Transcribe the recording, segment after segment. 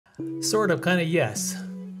Sort of, kind of, yes.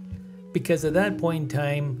 Because at that point in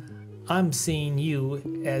time, I'm seeing you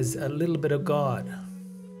as a little bit of God.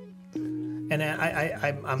 And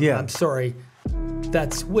I'm sorry,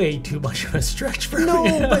 that's way too much of a stretch for me. No,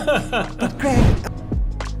 but Greg.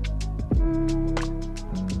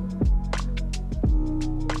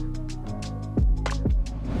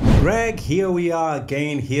 Greg, here we are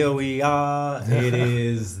again. Here we are. It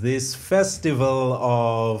is this festival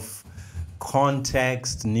of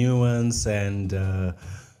context, nuance, and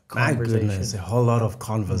my goodness, a whole lot of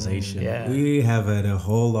conversation. Yeah. We have had a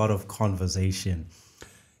whole lot of conversation.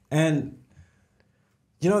 And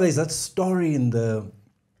you know, there's that story in the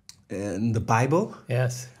Bible,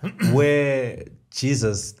 Yes. where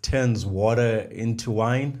Jesus turns water into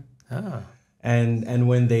wine. Ah. And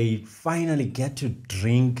when they finally get to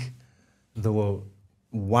drink the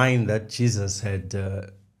wine that Jesus had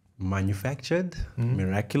manufactured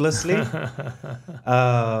miraculously,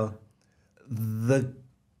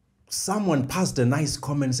 someone passed a nice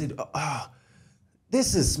comment and said,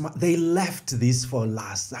 this is they left this for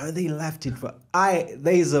last. They left it for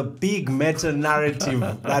there's a big meta narrative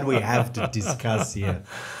that we have to discuss here.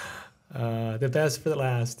 The best for the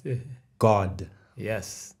last. God.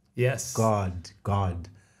 Yes. Yes. God.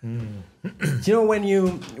 You know,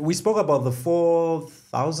 we spoke about the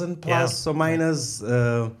 4,000 plus or minus,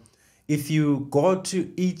 if you go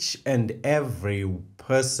to each and every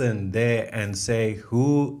person there and say,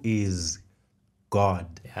 who is God?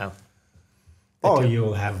 Yeah. Oh,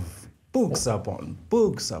 you'll have books upon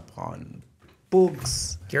books upon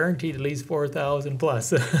books. Guaranteed at least 4,000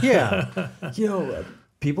 plus. Yeah. You know,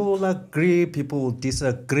 people will agree, people will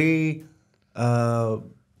disagree.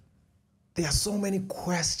 There are so many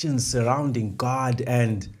questions surrounding God,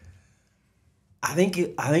 and I think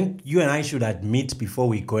you and I should admit before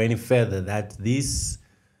we go any further that this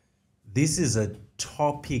is a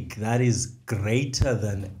topic that is greater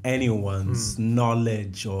than anyone's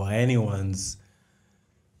knowledge or anyone's,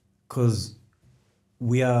 because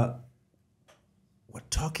we're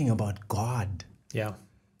talking about God. Yeah.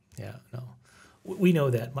 No, we know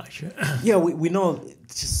that much. Yeah, we know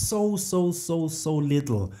just so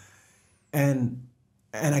little. And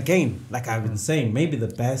again, like I've been saying, maybe the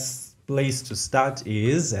best place to start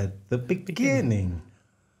is at the beginning.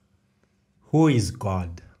 Who is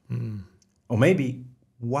God? Or maybe,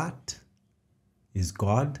 what is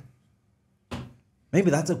God?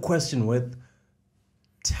 Maybe that's a question worth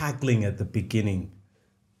tackling at the beginning.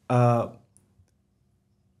 Are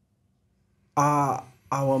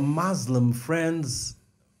our Muslim friends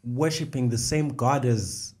worshipping the same God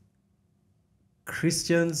as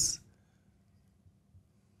Christians?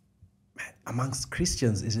 Amongst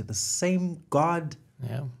Christians, is it the same God?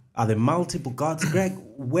 Yeah. Are there multiple gods? Greg,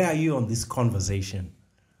 where are you on this conversation?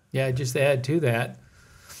 Yeah, just to add to that,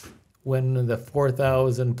 when the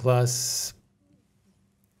 4,000 plus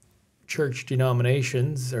church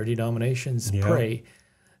denominations pray,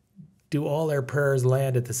 do all their prayers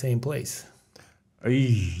land at the same place?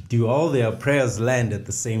 Do all their prayers land at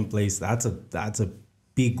the same place? That's a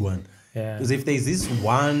big one. Yeah. Because if there's this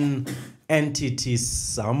one entity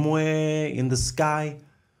somewhere in the sky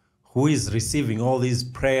who is receiving all these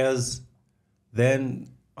prayers, then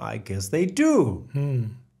I guess they do.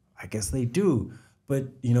 I guess they do. But,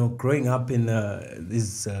 you know, growing up in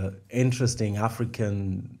these interesting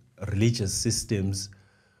African religious systems,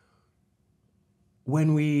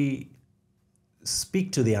 when we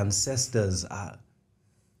speak to the ancestors,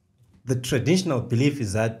 the traditional belief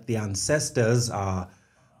is that the ancestors are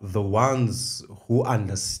the ones who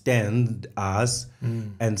understand us,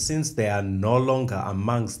 and since they are no longer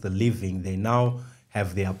amongst the living, they now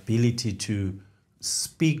have the ability to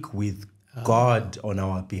speak with God on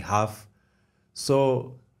our behalf.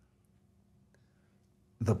 So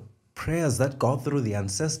the prayers that go through the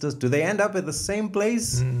ancestors, do they end up at the same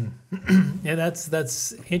place? Yeah,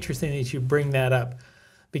 that's interesting that you bring that up,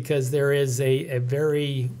 because there is a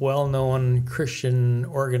very well-known Christian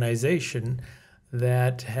organization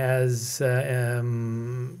that has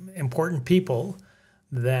important people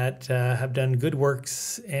that have done good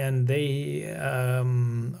works, and they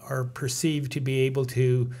are perceived to be able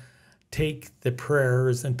to take the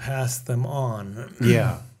prayers and pass them on.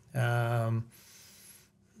 Yeah.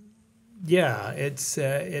 Yeah,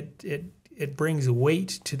 it brings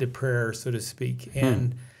weight to the prayer, so to speak,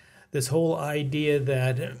 and this whole idea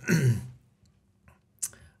that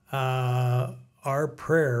our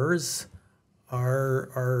prayers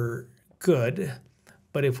are good,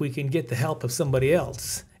 but if we can get the help of somebody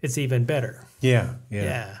else, it's even better. Yeah.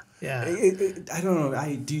 I don't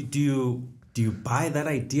know. Do you buy that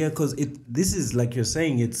idea? Because this is, like you're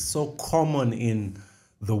saying, it's so common in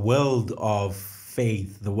the world of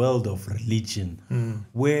faith, the world of religion,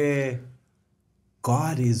 where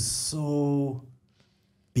God is so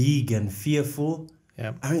big and fearful.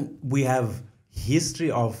 Yeah. I mean, we have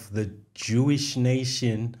history of the Jewish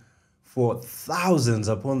nation for thousands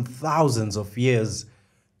upon thousands of years,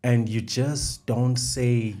 and you just don't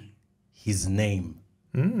say his name.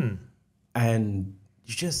 And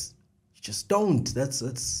you just don't.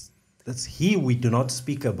 That's he we do not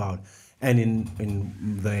speak about. And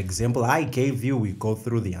in the example I gave you, we go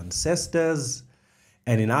through the ancestors,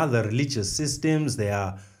 and in other religious systems, there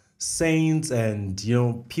are saints and, you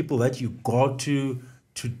know, people that you go to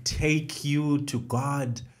take you to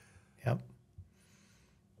God. Yep.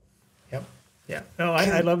 Yep. Yeah. No,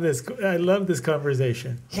 I love this. I love this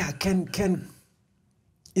conversation. Yeah.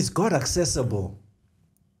 Is God accessible?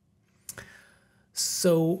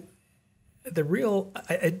 So the real,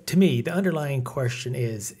 to me, the underlying question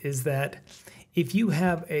is that if you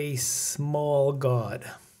have a small God,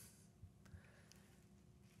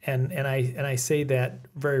 and I say that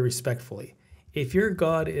very respectfully, if your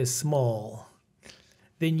God is small,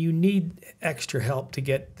 then you need extra help to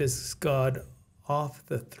get this God off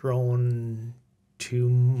the throne to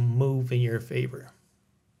move in your favor.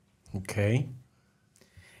 Okay.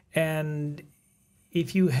 And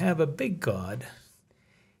if you have a big God,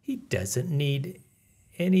 he doesn't need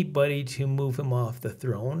anybody to move him off the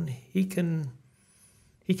throne. He can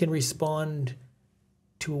respond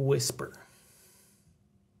to a whisper.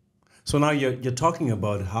 So now you're talking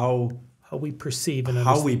about how we perceive and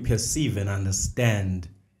understand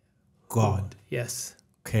God. Yes.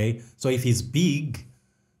 Okay. So if he's big,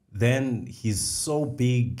 then he's so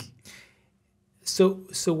big. So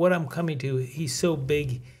what I'm coming to, he's so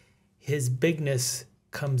big, his bigness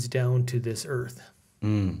comes down to this earth.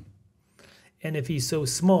 And if he's so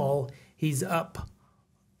small, he's up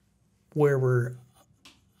where we're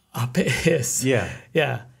up is. Yeah.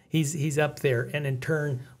 Yeah. He's up there. And in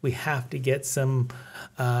turn, we have to get some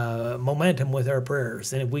momentum with our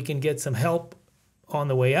prayers. And if we can get some help on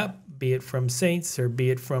the way up, be it from saints or be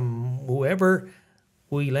it from whoever,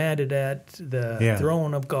 we landed at the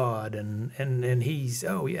throne of God. And he's,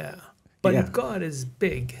 But if God is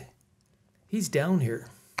big, he's down here.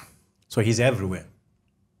 So he's everywhere.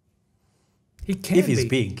 He can if he's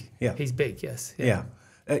big. Yeah. He's big, yes. Yeah.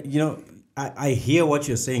 You know, I hear what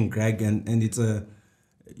you're saying, Greg, and it's a,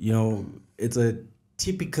 you know, it's a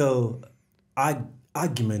typical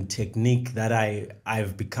argument technique that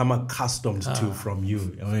I've become accustomed to from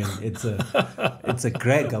you. I mean, it's a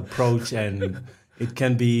Greg approach, and it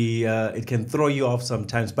can be it can throw you off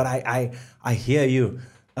sometimes. But I hear you.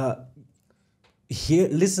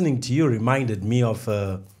 Listening to you reminded me of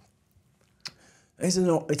it's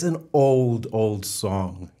an old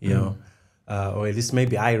song, you know, or at least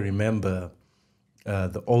maybe I remember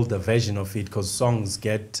the older version of it, because songs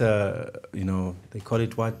get, you know, they call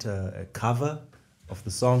it what, a cover of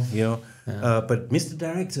the song, you know. But Mr.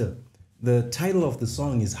 Director, the title of the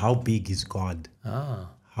song is "How Big Is God?"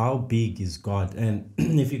 How big is God? And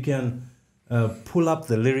if you can pull up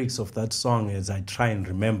the lyrics of that song as I try and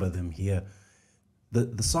remember them here,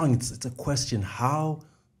 the song, it's a question: how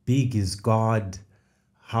big is God?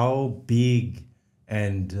 How big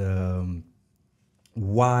and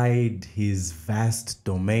wide his vast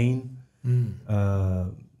domain,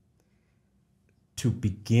 to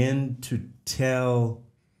begin to tell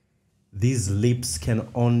these lips can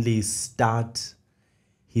only start.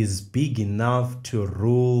 He's big enough to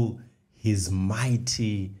rule his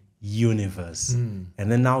mighty universe. And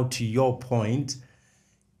then now to your point,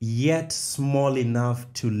 yet small enough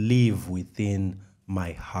to live within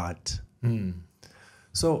my heart.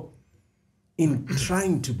 So in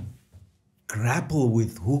trying to grapple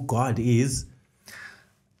with who God is,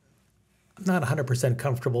 I'm not 100%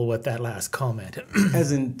 comfortable with that last comment.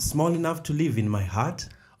 as in small enough to live in my heart.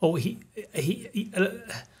 Oh, he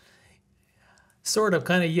sort of,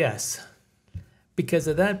 kind of, yes. Because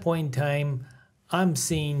at that point in time, I'm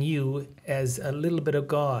seeing you as a little bit of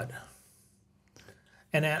God.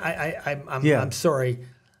 And I'm sorry,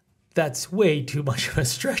 that's way too much of a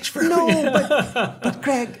stretch for me. No, but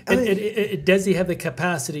Greg, does he have the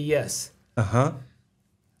capacity? Yes. Uh-huh.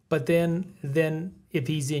 But then if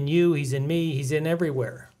he's in you, he's in me, he's in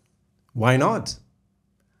everywhere. Why not?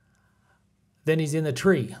 Then he's in the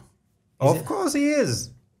tree. Of course he is.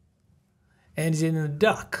 And he's in the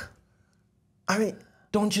duck. I mean,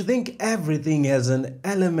 don't you think everything has an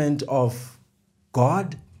element of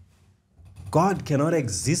God? God cannot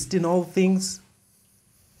exist in all things.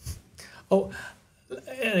 Oh,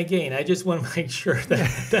 and again, I just want to make sure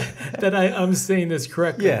that I'm saying this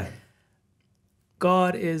correctly. Yeah.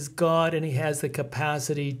 God is God, and he has the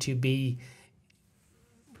capacity to be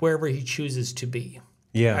wherever he chooses to be.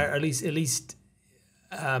 Yeah. Or at least,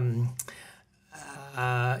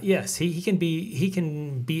 yes, he can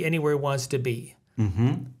be anywhere he wants to be.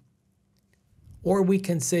 Mm-hmm. Or we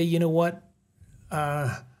can say, you know what,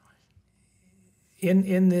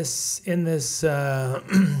 in this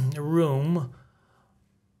room,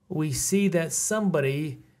 we see that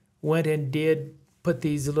somebody went and did put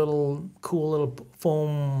these cool little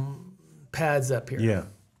foam pads up here. Yeah.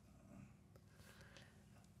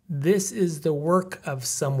 This is the work of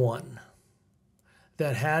someone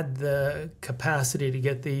that had the capacity to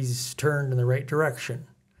get these turned in the right direction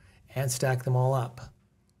and stack them all up.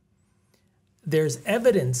 There's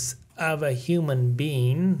evidence of a human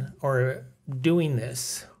being or doing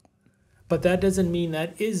this, but that doesn't mean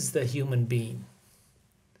that is the human being.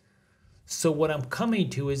 So what I'm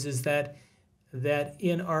coming to is that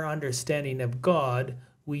in our understanding of God,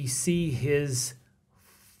 we see his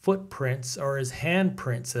footprints or his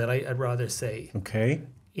handprints, that I'd rather say. Okay.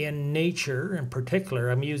 In nature in particular,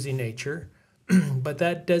 I'm using nature, but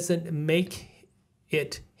that doesn't make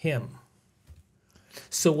it him.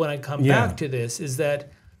 So when I come back to this is that,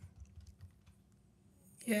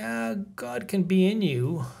 yeah, God can be in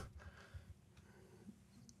you.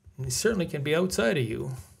 He certainly can be outside of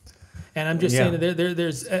you. And I'm just saying that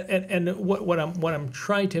there's and what I'm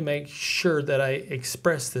trying to make sure that I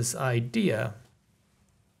express this idea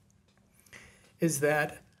is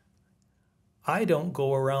that I don't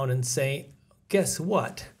go around and say, guess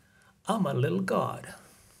what? I'm a little God.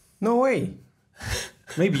 No way.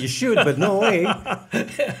 Maybe you should, but no way.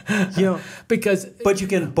 But you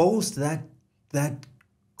can boast that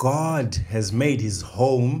God has made his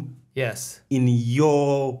home in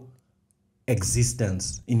your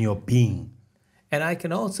existence, in your being. And I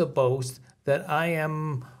can also boast that I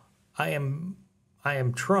am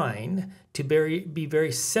trying to be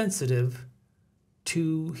very sensitive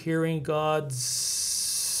to hearing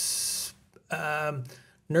God's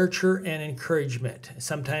nurture and encouragement.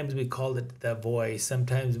 Sometimes we call it the voice.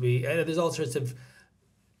 Sometimes there's all sorts of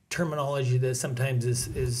terminology that sometimes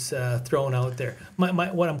is thrown out there.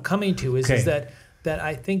 What I'm coming to is that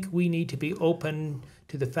I think we need to be open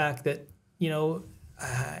to the fact that,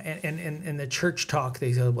 and the church talk,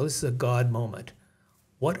 they say, well, this is a God moment.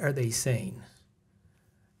 What are they saying?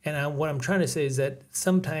 And what I'm trying to say is that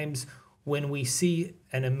sometimes when we see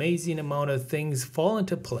an amazing amount of things fall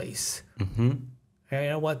into place, you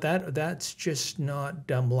know what? That's just not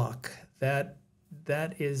dumb luck. That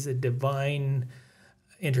is a divine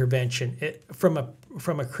intervention from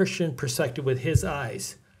a Christian perspective with his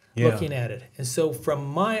eyes, looking at it. And so from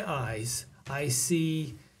my eyes, I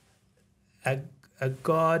see a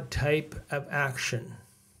God type of action.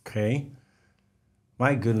 Okay.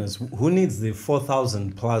 My goodness, who needs the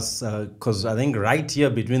 4,000 plus? Because I think right here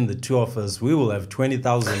between the two of us, we will have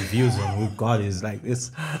 20,000 views on who God is like this.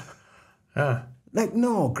 Like,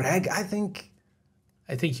 no, Greg, I think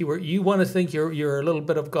you want to think you're a little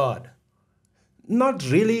bit of God. Not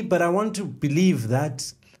really, but I want to believe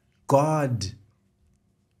that God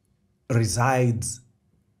resides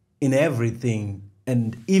in everything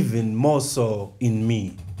and even more so in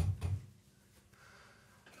me.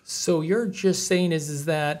 So you're just saying is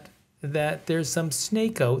that there's some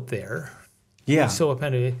snake out there. Yeah. So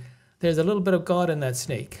apparently there's a little bit of God in that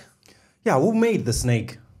snake. Yeah, who made the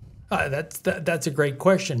snake? That's a great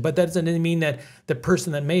question, but that doesn't mean that the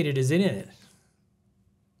person that made it is in it.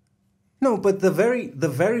 No, but the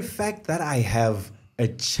very fact that I have a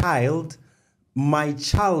child, my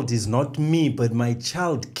child is not me, but my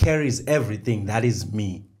child carries everything that is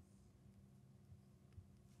me.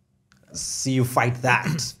 See you fight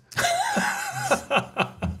that.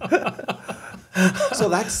 So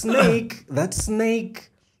that snake,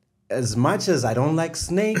 as much as I don't like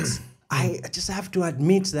snakes, I just have to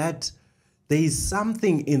admit that there is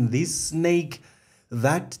something in this snake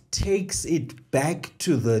that takes it back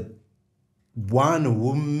to the one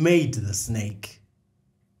who made the snake.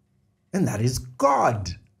 And that is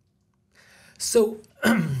God. So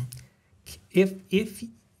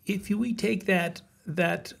if we take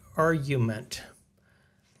that argument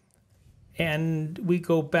and we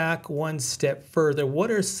go back one step further,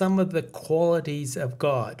 what are some of the qualities of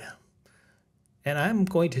God? And I'm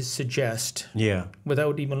going to suggest,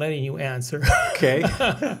 without even letting you answer,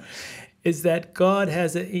 is that God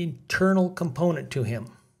has an eternal component to him.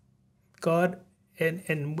 God,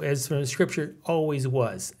 and as from Scripture, always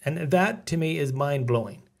was. And that, to me, is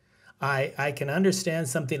mind-blowing. I can understand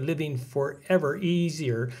something living forever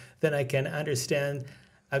easier than I can understand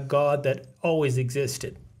a God that always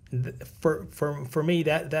existed. for me,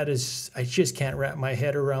 that is, I just can't wrap my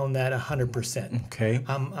head around that 100%. Okay.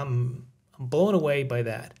 I'm blown away by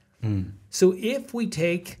that. So if we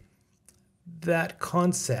take that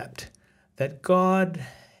concept that God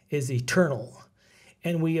is eternal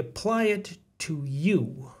and we apply it to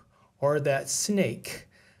you or that snake,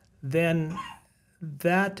 then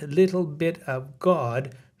that little bit of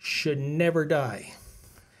God should never die.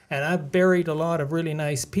 And I've buried a lot of really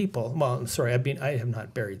nice people. Well, sorry, I have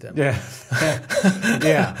not buried them. Yeah.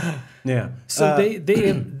 Yeah. So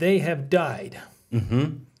they have died.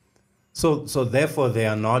 So therefore they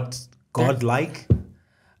are not God-like?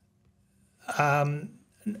 I'm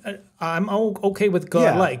okay with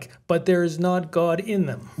God-like, but there is not God in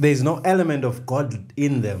them. There's no element of God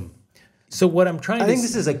in them. So what I'm trying I think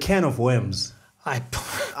this is a can of worms. I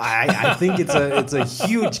think it's a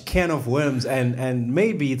huge can of worms, and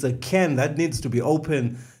maybe it's a can that needs to be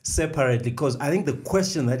opened separately, because I think the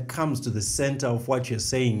question that comes to the center of what you're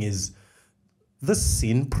saying is the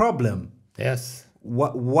sin problem. Yes.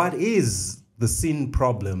 What is the sin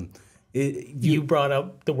problem? You brought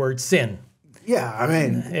up the word sin. Yeah, I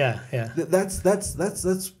mean, yeah. That's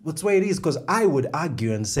where it is, because I would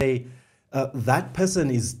argue and say that person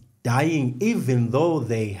is dying even though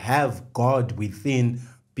they have God within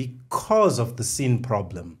because of the sin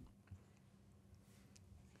problem.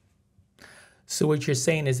 So what you're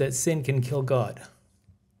saying is that sin can kill God.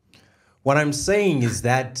 What I'm saying is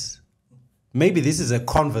that maybe this is a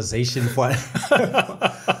conversation for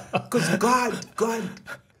because God,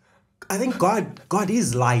 I think God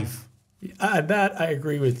is life. That I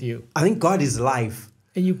agree with you. I think God is life.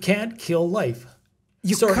 And you can't kill life.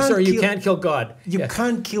 You can't kill God. You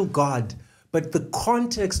can't kill God. But the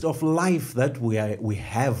context of life that we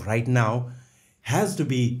have right now has to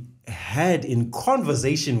be had in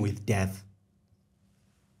conversation with death.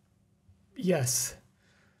 Yes,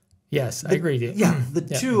 I agree with you. Yeah, the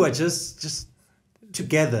two are just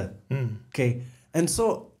together. Okay, and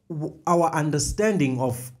so our understanding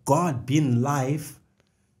of God being life,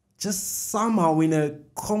 just somehow in a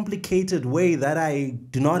complicated way that I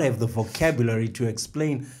do not have the vocabulary to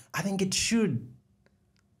explain, I think it should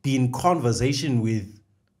be in conversation with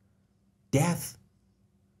death.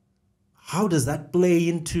 How does that play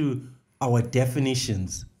into our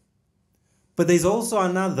definitions? But there's also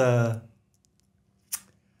another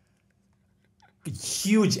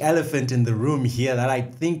huge elephant in the room here that I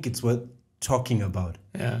think it's worth talking about.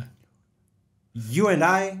 Yeah. You and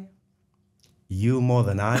I, you more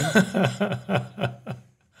than I,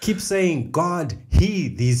 keep saying God, He,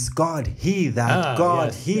 this God, He, that God,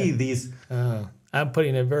 yes, He, this. I'm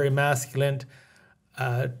putting a very masculine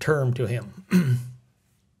term to Him.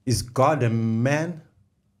 Is God a man?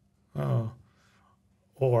 Oh.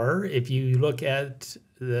 Or if you look at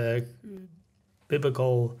the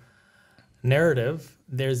biblical narrative,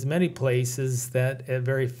 there's many places that a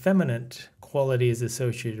very feminine quality is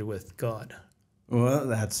associated with God. Well,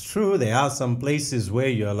 that's true. There are some places where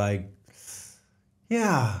you're like,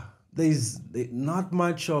 yeah, there's not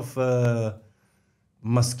much of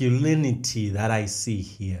masculinity that I see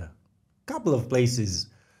here. A couple of places,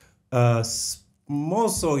 more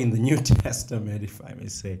so in the New Testament, if I may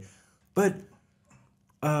say. But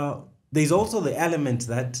there's also the element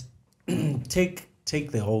that,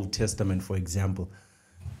 take the Old Testament, for example,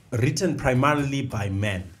 written primarily by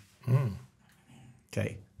men.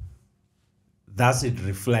 Okay. Thus it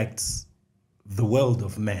reflects the world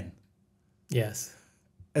of men. Yes.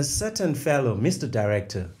 A certain fellow, Mr.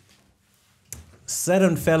 Director,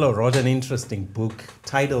 certain fellow wrote an interesting book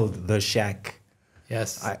titled The Shack.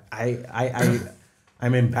 Yes.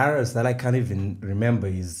 I'm embarrassed that I can't even remember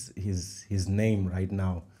his name right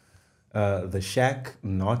now. The Shack,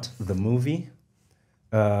 not the movie.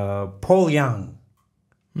 Paul Young.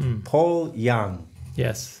 Paul Young.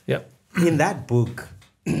 Yes. Yep. In that book,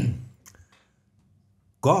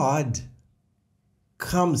 God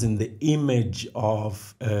comes in the image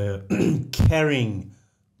of a caring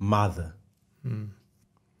mother.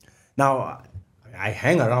 Now, I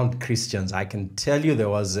hang around Christians. I can tell you there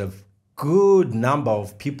was a good number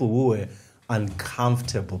of people who were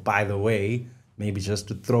uncomfortable. By the way, maybe just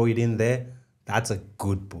to throw it in there, that's a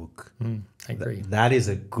good book. I agree. That is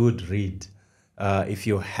a good read. If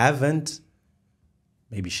you haven't,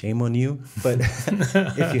 maybe shame on you, but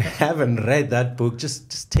if you haven't read that book,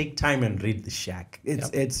 just take time and read The Shack.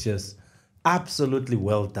 It's just absolutely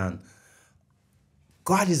well done.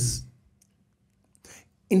 God is,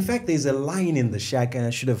 in fact, there's a line in The Shack, and I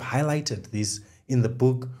should have highlighted this in the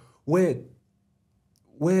book, where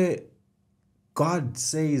God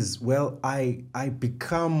says, well, I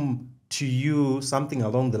become to you something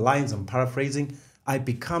along the lines, I'm paraphrasing, I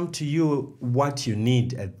become to you what you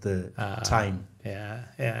need at the time.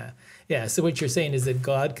 Yeah. So what you're saying is that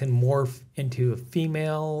God can morph into a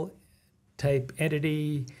female type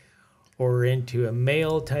entity or into a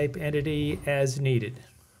male type entity as needed.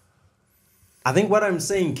 I think what I'm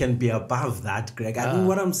saying can be above that, Greg. I think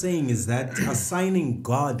what I'm saying is that assigning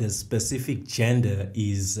God a specific gender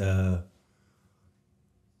is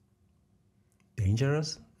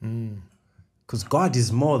dangerous. Because God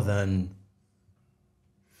is more than...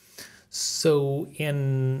 So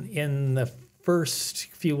in the first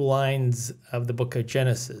few lines of the book of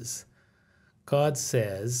Genesis, God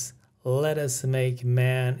says, "Let us make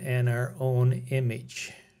man in our own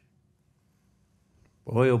image."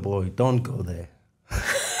 Boy, oh boy, don't go there.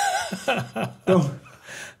 Don't.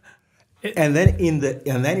 And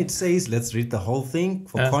then it says, let's read the whole thing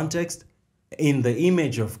for context. In the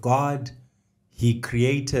image of God, he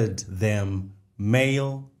created them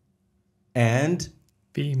male and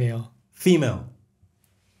female.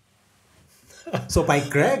 So by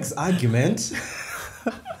Greg's argument,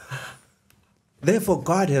 therefore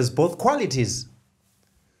God has both qualities.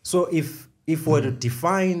 So if we're to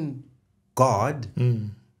define God,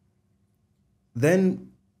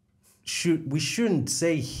 then we shouldn't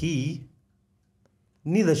say he,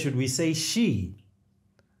 neither should we say she.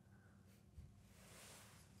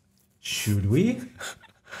 Should we?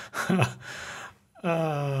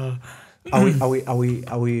 Are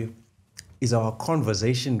we? Is our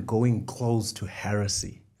conversation going close to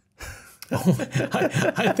heresy?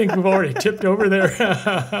 I think we've already tipped over there.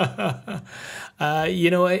 I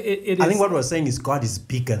think what we're saying is God is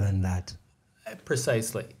bigger than that.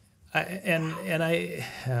 Precisely. I've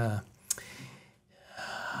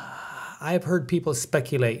heard people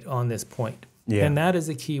speculate on this point. Yeah. And that is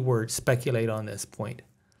a key word, speculate on this point.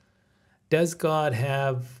 Does God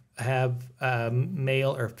have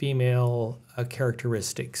male or female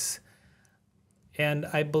characteristics? And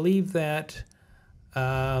I believe that,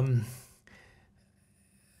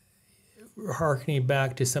 hearkening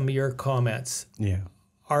back to some of your comments,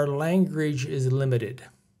 our language is limited.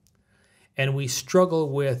 And we struggle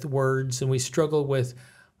with words, and we struggle with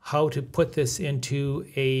how to put this into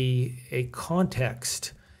a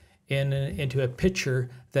context, into a picture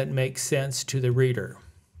that makes sense to the reader.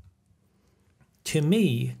 To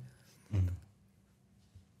me,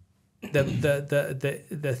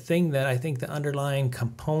 the thing that I think the underlying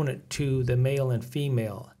component to the male and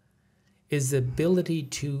female is the ability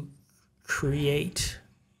to create,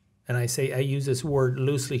 and I use this word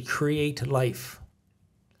loosely, create life.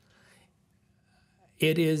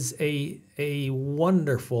 It is a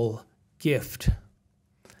wonderful gift.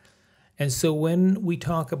 And so when we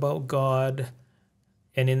talk about God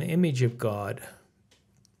and in the image of God,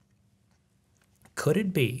 could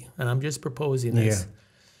it be, and I'm just proposing this,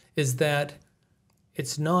 is that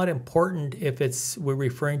it's not important if we're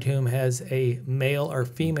referring to him as a male or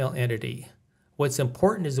female entity. What's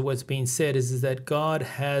important is what's being said is that God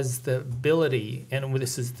has the ability, and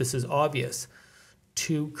this is obvious,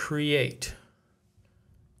 to create.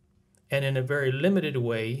 And in a very limited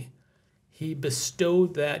way, he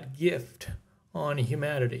bestowed that gift on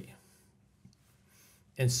humanity.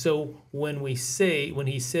 And so when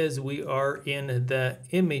he says we are in the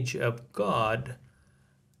image of God,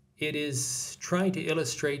 it is trying to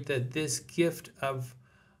illustrate that this gift of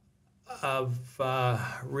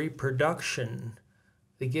reproduction,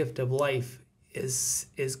 the gift of life, is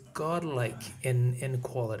godlike in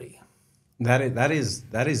quality. That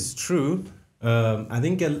is true. I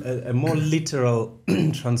think a more literal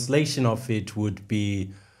translation of it would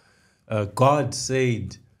be, God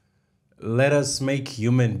said, "Let us make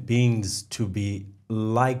human beings to be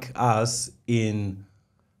like us in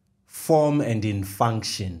form and in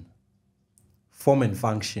function." Form and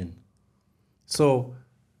function. So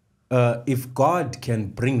if God can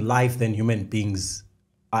bring life, then human beings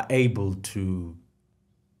are able to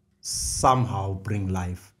somehow bring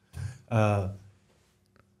life.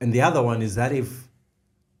 And the other one is that if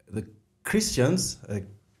the Christians, a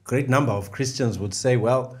great number of Christians would say,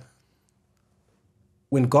 well,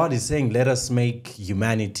 when God is saying, let us make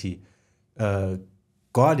humanity,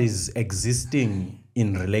 God is existing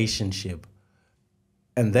in relationship.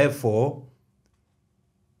 And therefore,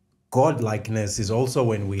 godlikeness is also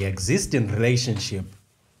when we exist in relationship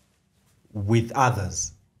with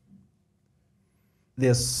others.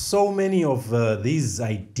 There's so many of these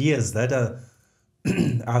ideas that are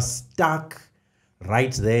stuck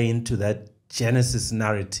right there into that Genesis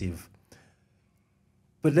narrative.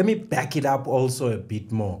 But let me back it up also a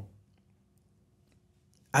bit more.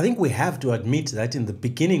 I think we have to admit that in the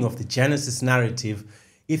beginning of the Genesis narrative,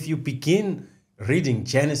 if you begin reading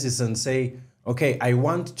Genesis and say, Okay, I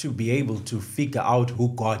want to be able to figure out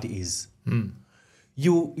who God is.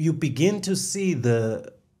 You begin to see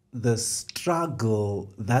the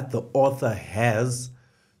struggle that the author has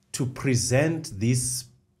to present this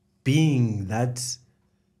being that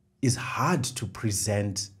is hard to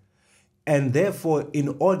present. And therefore,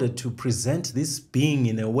 in order to present this being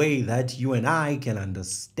in a way that you and I can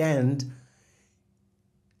understand,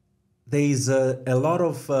 there is a lot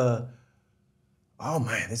of, oh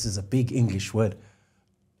man, this is a big English word,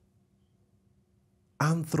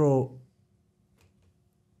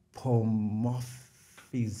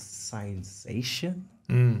 anthropomorphization,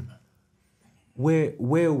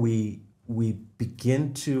 where we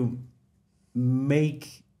begin to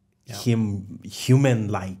make him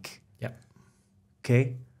human-like.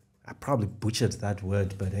 Okay, I probably butchered that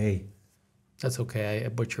word, but hey, that's okay. I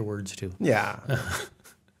butcher words too. Yeah,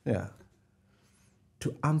 yeah.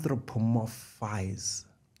 To anthropomorphize.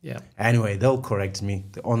 Yeah. Anyway, they'll correct me.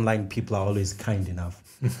 The online people are always kind enough.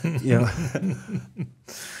 You know.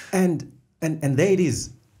 and there it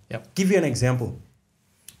is. Yep. Give you an example.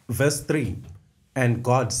 Verse 3. And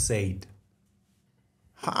God said,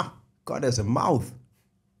 God has a mouth.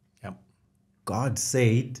 Yep. God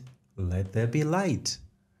said, let there be light.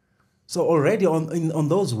 So already on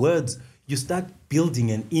those words, you start building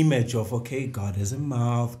an image of, okay, God has a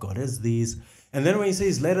mouth, God has this. And then when he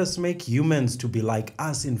says, let us make humans to be like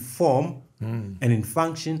us in form and in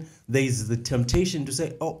function, there is the temptation to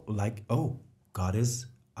say, God has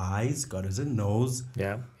eyes, God has a nose.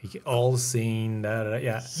 Yeah, all seen.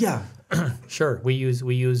 Yeah. Yeah. Sure, we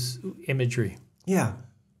use imagery. Yeah.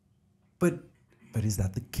 But is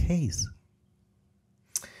that the case?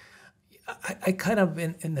 I kind of,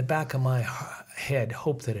 in the back of my head,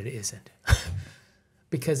 hope that it isn't.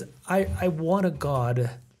 Because I want a God,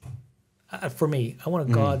 for me, I want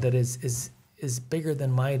a God that is bigger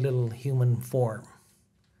than my little human form.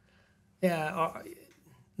 Yeah,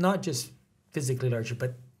 not just physically larger,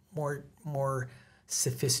 but more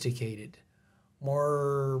sophisticated,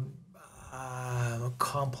 more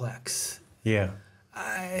complex. Yeah.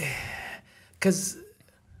 Because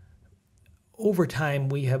over time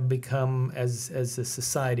we have become, as a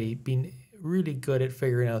society, been really good at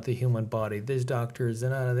figuring out the human body. There's doctors,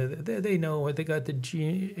 and they know it. They got the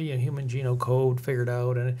human genome code figured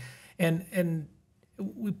out, and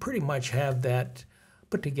we pretty much have that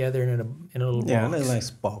put together in a little box. Yeah, in a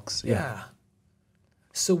nice box. Yeah.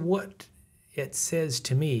 So what it says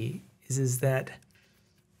to me is that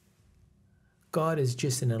God is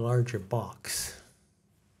just in a larger box.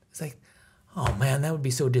 It's like, oh man, that would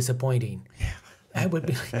be so disappointing. Yeah. I would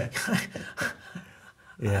be like,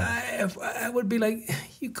 I would be like,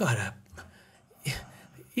 you gotta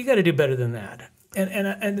do better than that.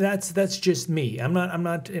 And that's just me. I'm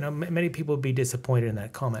not. Many people would be disappointed in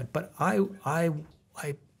that comment, but I,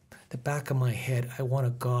 the back of my head, I want a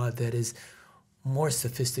God that is more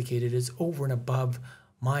sophisticated, is over and above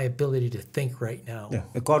my ability to think right now. Yeah,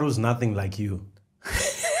 a God who's nothing like you.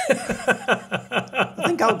 I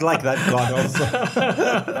think I would like that God also.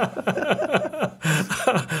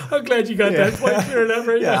 I'm glad you got that point cleared up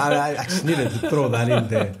right now. I just needed to throw that in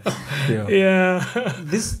there. Yeah.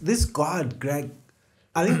 This God, Greg,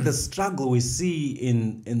 I think the struggle we see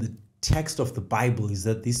in the text of the Bible is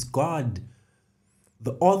that this God,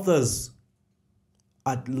 the authors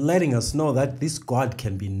are letting us know that this God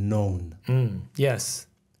can be known. Yes.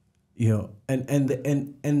 And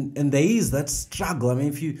there is that struggle. I mean,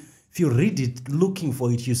 if you read it, looking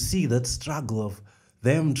for it, you see that struggle of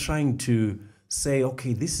them trying to say,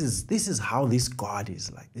 okay, this is how this God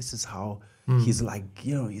is like. This is how he's like.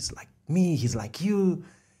 He's like me. He's like you.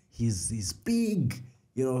 He's big.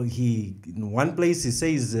 He in one place he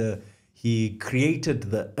says he created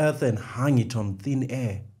the earth and hung it on thin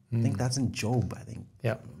air. I think that's in Job. I think.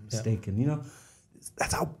 Yeah. If I'm not mistaken.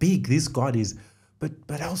 That's how big this God is.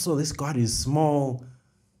 But also this God is small.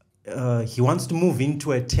 He wants to move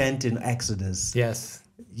into a tent in Exodus. Yes.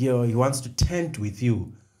 He wants to tent with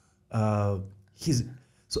you. There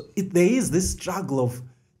is this struggle of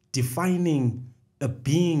defining a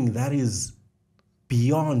being that is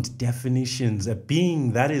beyond definitions, a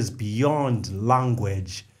being that is beyond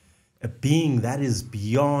language, a being that is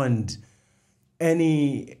beyond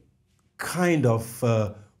any kind of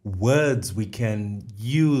words we can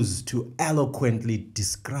use to eloquently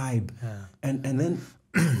describe. And then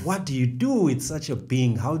what do you do with such a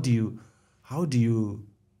being? How do you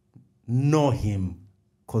know him?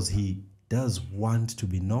 Because he does want to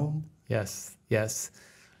be known. Yes.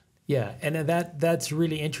 Yeah, and that's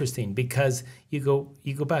really interesting, because you go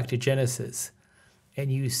back to Genesis and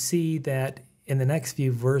you see that in the next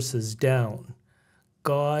few verses down,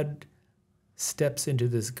 God steps into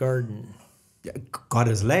this garden. God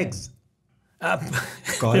has legs. God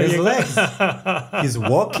There has you go. legs. He's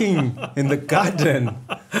walking in the garden.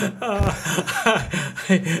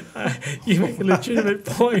 You make a legitimate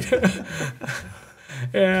point.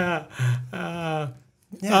 Yeah.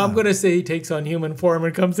 I'm going to say he takes on human form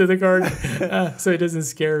and comes to the garden, so he doesn't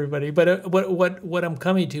scare everybody. But what I'm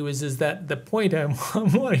coming to is that the point I'm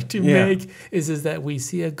wanting to make is that we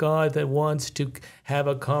see a God that wants to have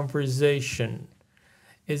a conversation,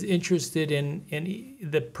 is interested in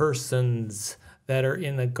the persons that are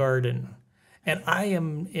in the garden. And I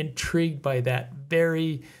am intrigued by that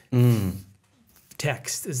very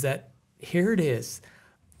text, is that here it is.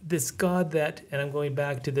 This God that, and I'm going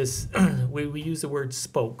back to this, we use the word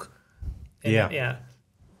spoke. And,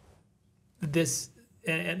 This,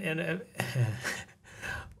 and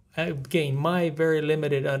again, my very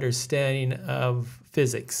limited understanding of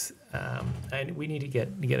physics. And we need to get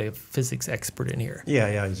a physics expert in here.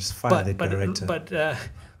 Yeah, you just fire the director. But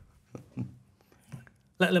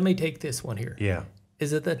let me take this one here. Yeah. Is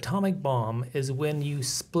that the atomic bomb is when you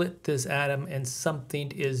split this atom and something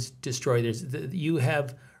is destroyed. You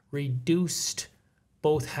have reduced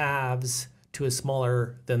both halves to a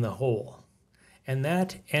smaller than the whole. And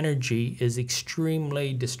that energy is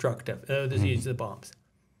extremely destructive. This uses the bombs.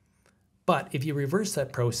 But if you reverse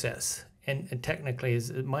that process, and technically,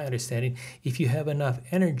 is my understanding, if you have enough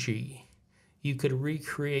energy, you could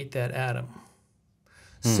recreate that atom.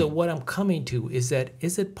 So what I'm coming to is that,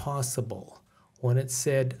 is it possible, when it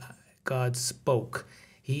said God spoke,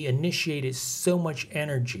 he initiated so much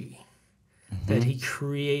energy that he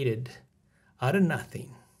created out of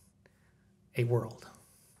nothing a world?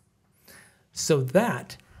 So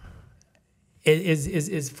that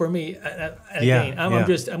is for me,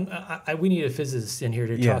 again, we need a physicist in here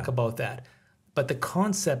to talk about that. But the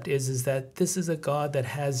concept is that this is a God that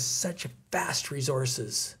has such vast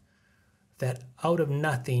resources that out of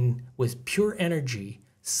nothing, with pure energy,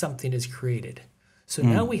 something is created. So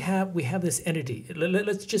now we have this entity.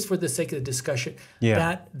 Let's just, for the sake of the discussion,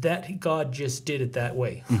 that God just did it that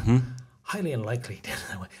way. Highly unlikely he did it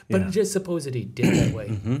that way. But just suppose that he did it that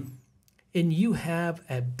way. And you have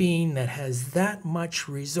a being that has that much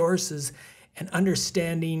resources and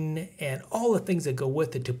understanding and all the things that go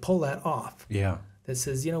with it to pull that off. Yeah. That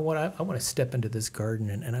says, you know what, I want to step into this garden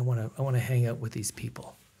and I want to hang out with these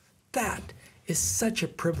people. That is such a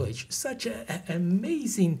privilege, such an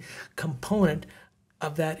amazing component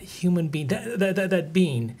of that human being, that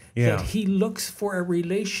being, that he looks for a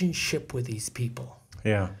relationship with these people.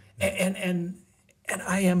 Yeah. And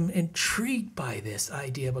I am intrigued by this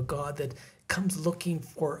idea of a God that comes looking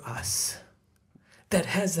for us, that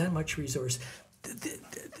has that much resource.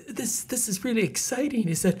 This is really exciting.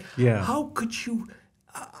 Is that how could you?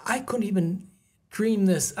 I couldn't even dream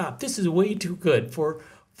this up. This is way too good for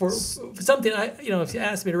something. If you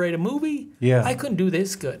asked me to write a movie, I couldn't do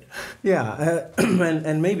this good. Yeah,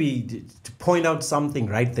 and maybe to point out something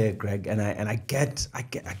right there, Greg. And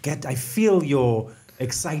I feel your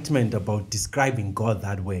excitement about describing God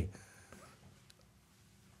that way.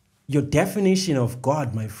 Your definition of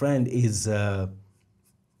God, my friend, is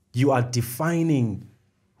you are defining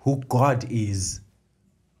who God is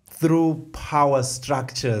through power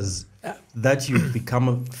structures that you've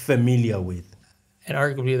become familiar with. And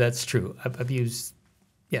arguably that's true. I've used,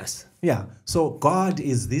 yes. Yeah, so God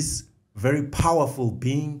is this very powerful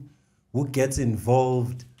being who gets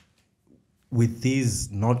involved with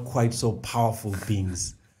these not quite so powerful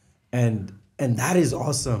beings, and that is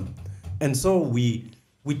awesome. And so we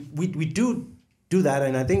do that,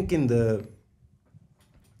 and I think in the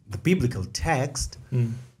biblical text,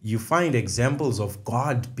 you find examples of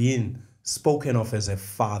God being spoken of as a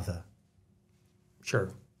father.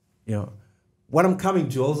 Sure. What I'm coming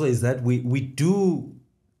to also is that we do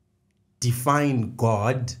define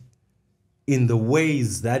God in the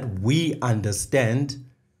ways that we understand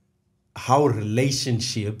how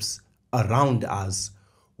relationships around us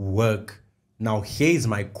work. Now, here's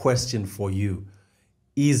my question for you.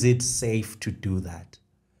 Is it safe to do that?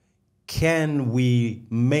 Can we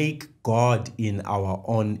make God in our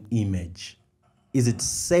own image? Is it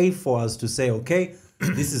safe for us to say, okay,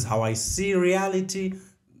 this is how I see reality.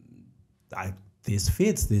 This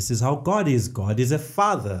fits. This is how God is. God is a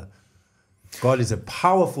father. God is a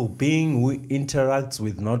powerful being who interacts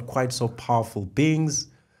with not quite so powerful beings.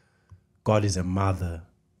 God is a mother.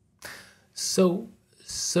 So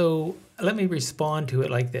let me respond to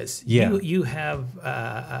it like this. Yeah. You have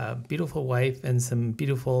a beautiful wife and some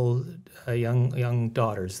beautiful young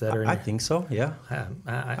daughters that are. I think so. Yeah.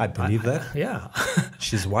 I believe that. Yeah.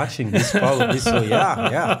 She's watching this probably. So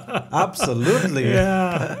yeah, absolutely.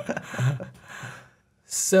 Yeah.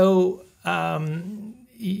 So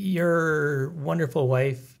your wonderful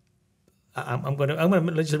wife, I'm gonna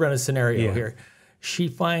let's just run a scenario here. She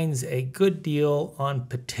finds a good deal on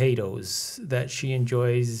potatoes that she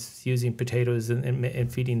enjoys using potatoes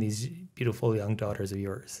and feeding these beautiful young daughters of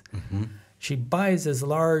yours. Mm-hmm. She buys this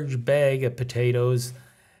large bag of potatoes,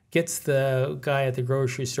 gets the guy at the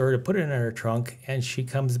grocery store to put it in her trunk, and she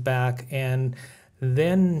comes back and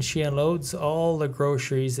then she unloads all the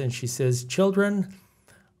groceries and she says, "Children,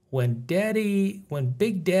 when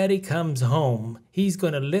Big Daddy comes home, he's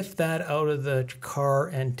going to lift that out of the car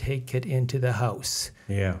and take it into the house."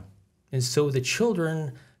 Yeah. And so the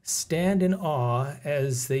children stand in awe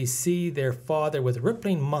as they see their father with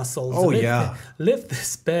rippling muscles lift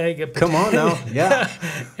this bag of potatoes. Come on now. Yeah.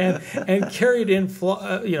 and carry it in,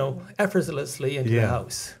 effortlessly into the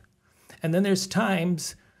house. And then there's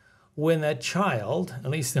times when that child, at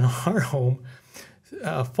least in our home,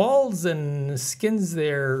 falls and skins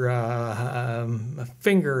their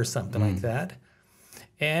finger or something like that.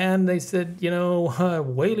 And they said,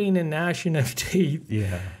 wailing and gnashing of teeth.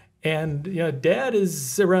 Yeah. And, Dad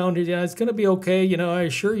is around here. It's going to be okay. I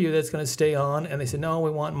assure you that's going to stay on. And they said, "No,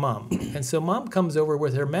 we want Mom." And so Mom comes over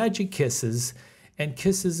with her magic kisses and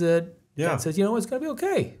kisses it and says, "It's going to be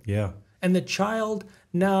okay." Yeah. And the child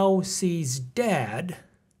now sees Dad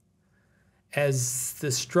as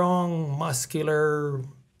the strong, muscular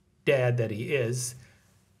dad that he is.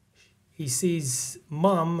 He sees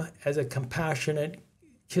Mom as a compassionate,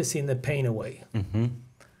 kissing the pain away. Mm-hmm.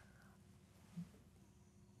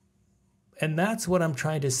 And that's what I'm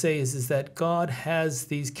trying to say is that God has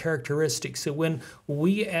these characteristics. So when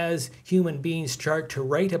we as human beings start to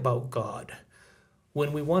write about God,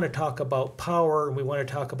 when we want to talk about power and we want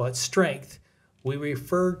to talk about strength, we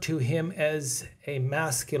refer to him as a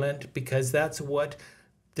masculine because that's what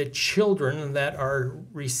the children that are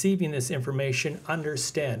receiving this information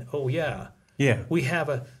understand. Oh, yeah. We have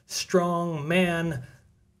a strong man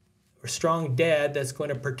or strong dad that's going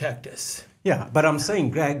to protect us. Yeah, but I'm saying,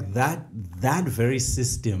 Greg, that very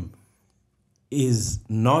system is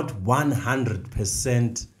not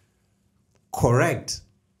 100% correct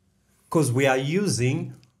because we are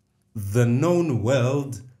using the known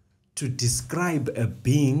world to describe a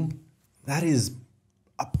being that is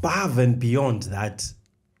above and beyond that.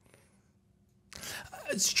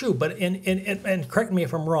 It's true, but and correct me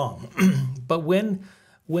if I'm wrong, but when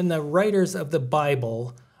the writers of the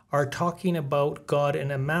Bible are talking about God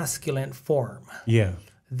in a masculine form,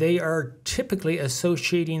 they are typically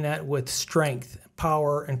associating that with strength,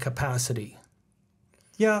 power, and capacity.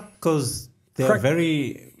 Yeah, because they're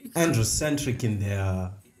very androcentric in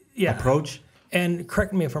their approach. And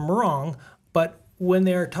correct me if I'm wrong, but when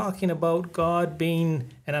they're talking about God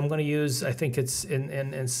being, and I'm going to use, I think it's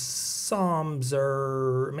in Psalms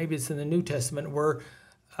or maybe it's in the New Testament where,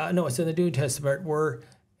 it's in the New Testament where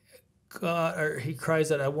God, or he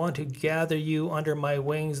cries out, "I want to gather you under my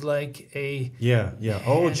wings like a..."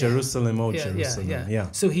 Oh, Jerusalem, Jerusalem.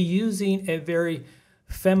 Yeah. So he's using a very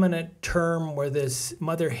feminine term where this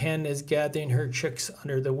mother hen is gathering her chicks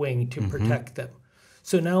under the wing to protect them.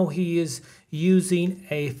 So now he is using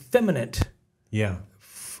a feminine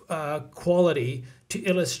quality to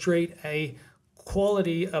illustrate a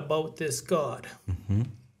quality about this God. Mm-hmm.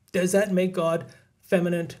 Does that make God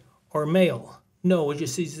feminine or male? No, it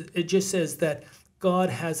just says that God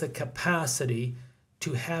has a capacity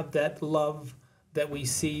to have that love that we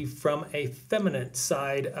see from a feminine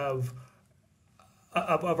side of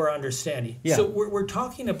our understanding. Yeah. So we're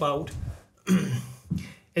talking about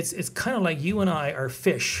it's kind of like you and I are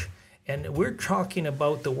fish, and we're talking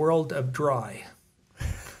about the world of dry.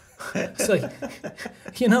 It's like,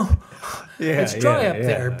 it's dry up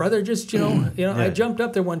there, brother. Just, I jumped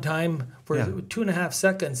up there one time for 2.5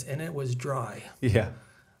 seconds and it was dry. Yeah.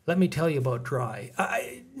 Let me tell you about dry.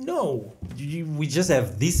 We just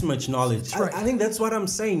have this much knowledge. That's right. I think that's what I'm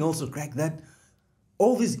saying also, Craig, that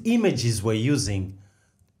all these images we're using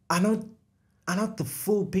are not the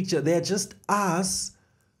full picture. They're just us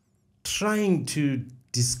trying to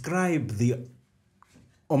describe the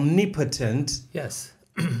omnipotent. Yes.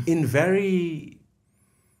 In very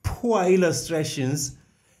poor illustrations,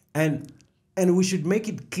 and we should make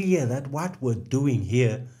it clear that what we're doing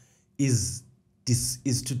here is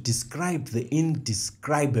to describe the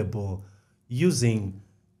indescribable using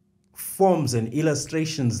forms and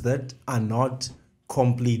illustrations that are not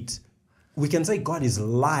complete. We can say God is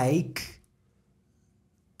like,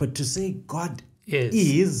 but to say God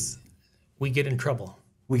is we get in trouble.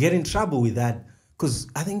 We get in trouble with that because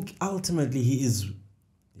I think ultimately he is.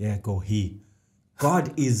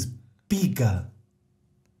 God is bigger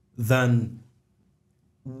than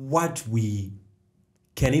what we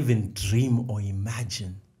can even dream or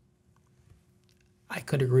imagine. I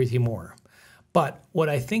couldn't agree with you more. But what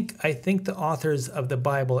I think the authors of the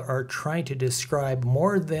Bible are trying to describe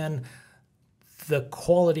more than the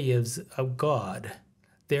quality of God.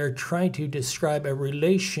 They're trying to describe a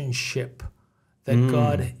relationship that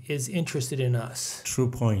God is interested in us. True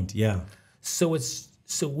point, yeah. So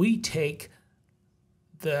we take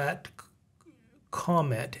that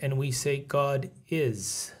comment and we say God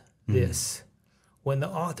is this. When the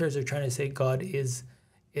authors are trying to say God is,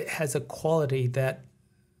 it has a quality that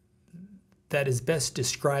is best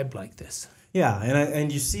described like this. Yeah,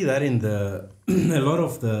 and you see that in a lot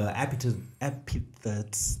of the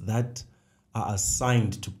epithets that are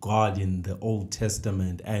assigned to God in the Old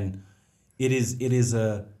Testament, and it is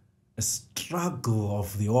a struggle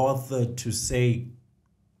of the author to say,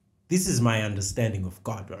 this is my understanding of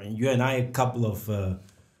God. I mean, you and I, a couple of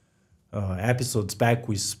episodes back,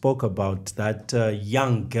 we spoke about that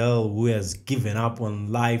young girl who has given up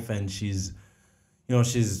on life, and she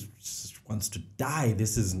wants to die.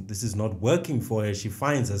 This is not working for her. She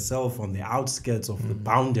finds herself on the outskirts of the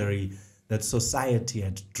boundary that society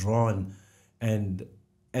had drawn, and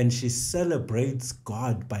she celebrates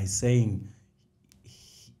God by saying,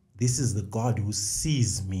 this is the God who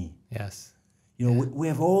sees me. Yes. We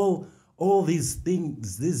have all these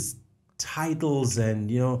things, these titles and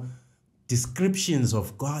descriptions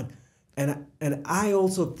of God, and I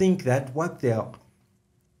also think that what they are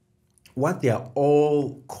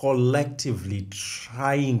all collectively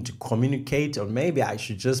trying to communicate, or maybe I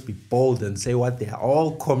should just be bold and say what they are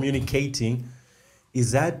all communicating,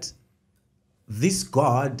 is that this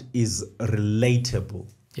God is relatable.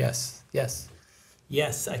 Yes,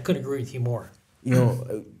 I couldn't agree with you more.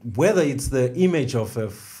 Whether it's the image of a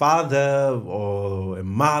father or a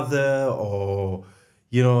mother, or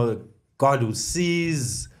God who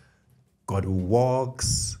sees, God who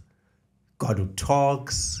walks, God who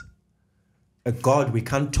talks, a God we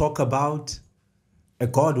can't talk about, a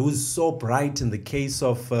God who's so bright in the case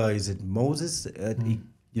of, is it Moses?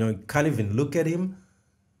 You can't even look at him,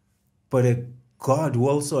 but a God who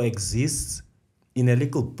also exists in a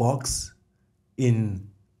little box in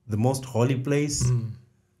the most holy place.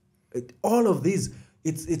 All of these,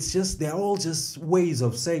 it's just, they're all just ways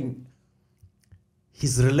of saying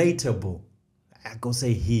he's relatable. I go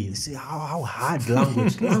say he. See how hard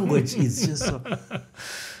language is just so.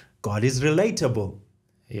 God is relatable.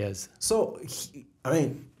 Yes. So,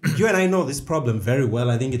 you and I know this problem very well.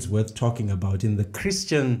 I think it's worth talking about. In the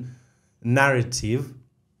Christian narrative,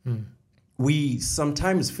 we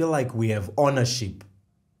sometimes feel like we have ownership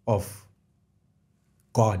of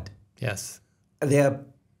God. Yes. There are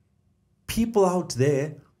people out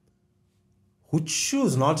there who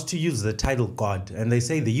choose not to use the title God, and they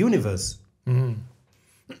say the universe.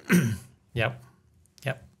 Yep.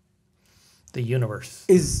 The universe.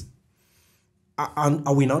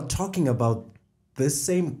 Are we not talking about the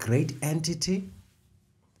same great entity?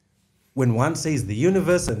 When one says the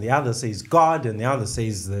universe and the other says God and the other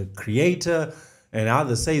says the creator and the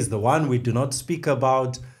other says the one we do not speak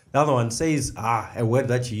about, the other one says, a word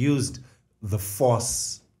that you used, the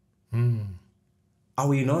force. Are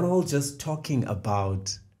we not all just talking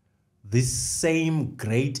about this same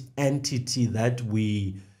great entity that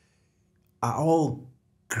we are all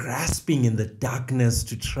grasping in the darkness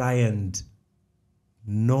to try and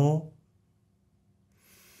know?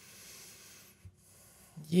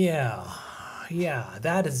 Yeah,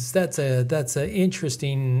 that's a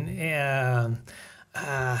interesting,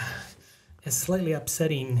 a slightly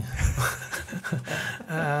upsetting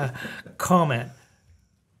comment,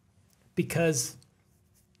 because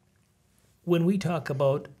when we talk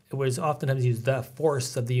about, it was oftentimes used, the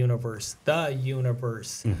force of the universe, there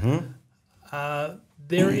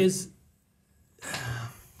is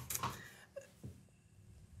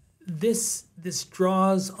this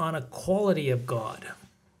draws on a quality of God.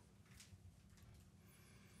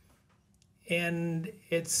 And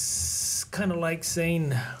it's kind of like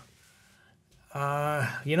saying,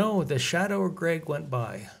 the shadow of Greg went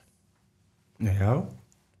by. Yeah.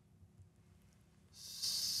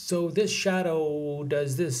 So this shadow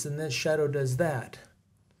does this and this shadow does that.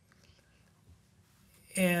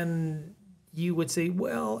 And you would say,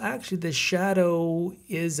 well, actually the shadow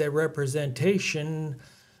is a representation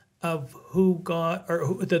of who God, or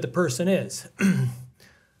who the person is.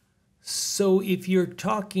 So if you're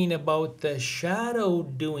talking about the shadow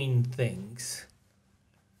doing things,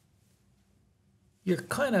 you're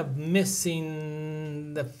kind of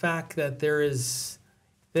missing the fact that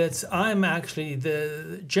I'm actually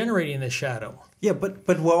generating the shadow. Yeah, but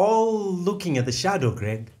we're all looking at the shadow,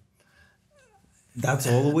 Greg. That's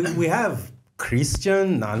all we have.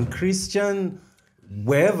 Christian, non-Christian,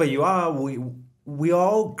 wherever you are, we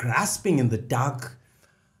all grasping in the dark.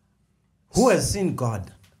 Who has seen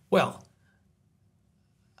God? Well,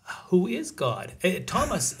 who is God?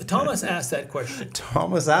 Thomas asked that question.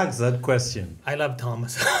 Thomas asked that question. I love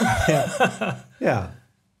Thomas. Yeah.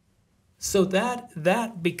 So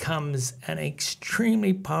that becomes an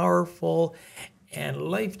extremely powerful and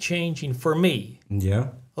life-changing for me. Yeah.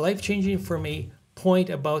 Life-changing for me point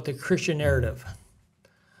about the Christian narrative.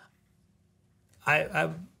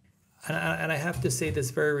 I have to say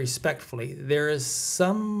this very respectfully. There is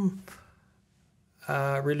some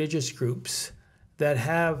religious groups that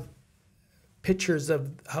have pictures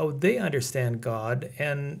of how they understand God,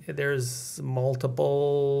 and there's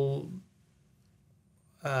multiple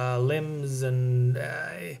limbs and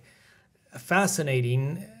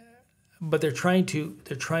fascinating, but they're trying to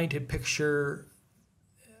picture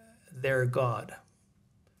their God.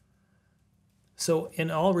 So in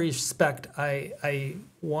all respect, I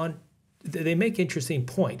want, they make interesting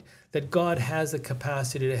point that God has the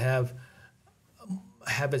capacity to have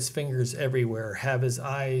his fingers everywhere, have his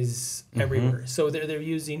eyes everywhere. So they're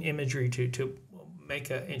using imagery to make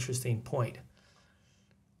an interesting point.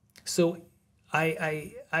 So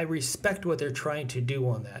I respect what they're trying to do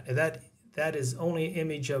on that. That is only an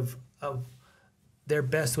image of their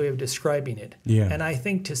best way of describing it. Yeah. And I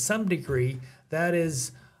think to some degree that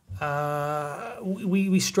is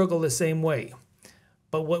we struggle the same way.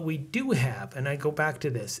 But what we do have, and I go back to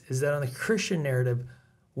this, is that on the Christian narrative,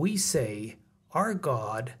 we say our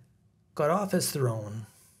God got off his throne,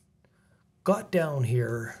 got down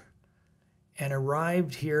here, and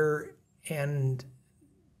arrived here and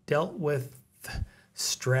dealt with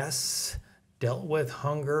stress, dealt with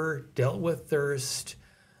hunger, dealt with thirst,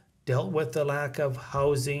 dealt with the lack of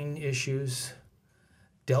housing issues,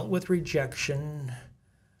 dealt with rejection,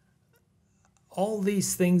 all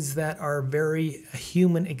these things that are very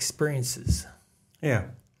human experiences. Yeah.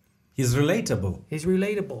 He's relatable. He's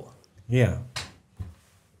relatable. Yeah.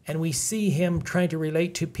 And we see him trying to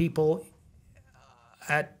relate to people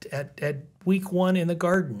at week 1 in the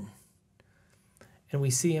garden. And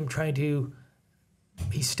we see him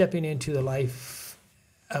he's stepping into the life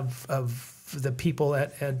of the people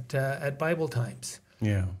at Bible times.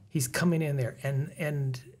 Yeah. He's coming in there.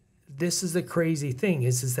 And this is the crazy thing,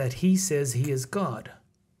 is that he says he is God.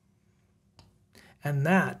 And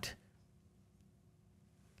that's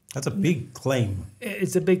a big claim.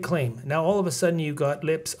 It's a big claim. Now, all of a sudden, you got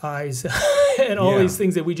lips, eyes, and all these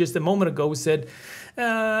things that we just a moment ago said,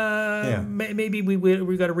 maybe we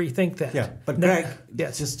got to rethink that. Yeah, but now, Greg,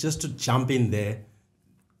 yes. just to jump in there,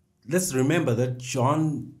 let's remember that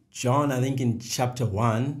John, I think in chapter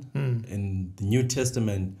 1 in the New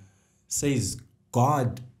Testament, says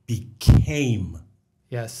God became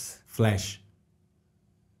flesh.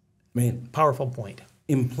 I mean, powerful point.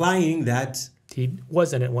 Implying that he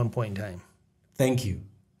wasn't at one point in time. Thank you.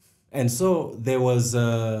 And so there's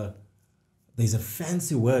a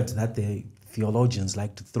fancy word that the theologians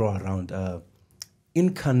like to throw around,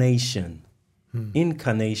 incarnation.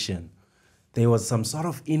 Incarnation. There was some sort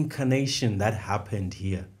of incarnation that happened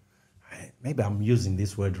here. Maybe I'm using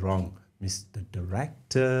this word wrong, Mr.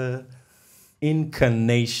 Director.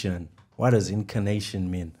 Incarnation. What does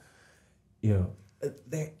incarnation mean? You're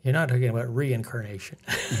not talking about reincarnation.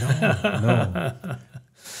 No.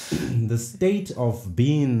 The state of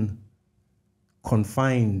being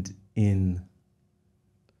confined in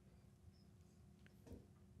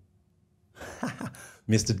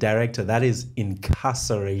Mr. Director, that is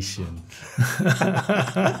incarceration.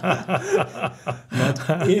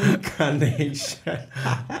 Not incarnation.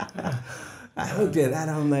 I looked at that,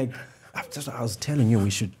 I'm like, I was telling you we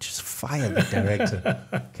should just fire the director.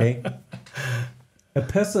 Okay? A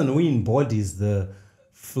person who embodies the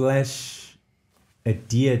flesh, a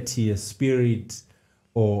deity, a spirit,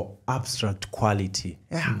 or abstract quality.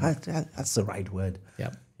 Yeah, that's the right word.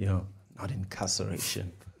 Yep. Not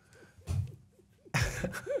incarceration.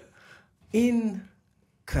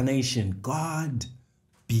 Incarnation, God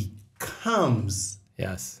becomes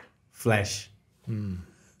flesh.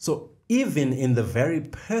 So even in the very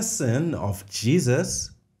person of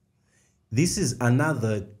Jesus, this is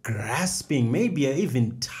another grasping, maybe an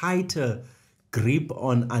even tighter grip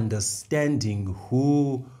on understanding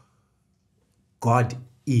who God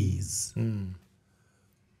is.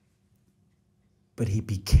 But he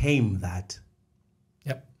became that.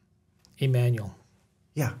 Yep. Emmanuel.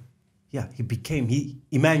 Yeah. He became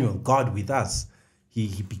Emmanuel, God with us.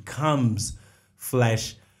 He becomes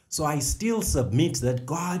flesh. So I still submit that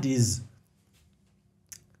God is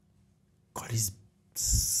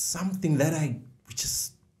something that we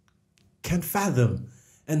just can fathom.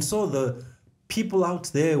 And so the people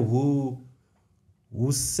out there who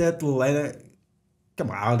settle, and come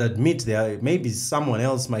on, I'll admit maybe someone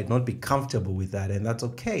else might not be comfortable with that, and that's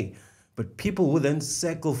okay. But people who then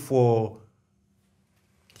settle for,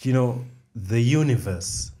 the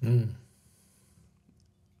universe,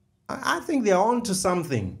 I think they're on to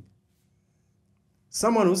something.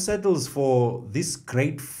 Someone who settles for this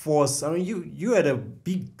great force. I mean, you had a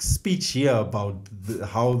big speech here about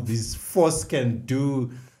how this force can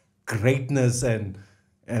do greatness, and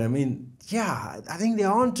I mean, yeah, I think they're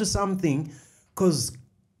on to something, because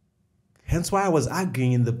hence why I was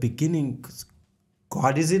arguing in the beginning, 'cause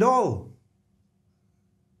God is it all.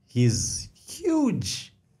 He's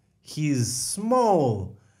huge. He's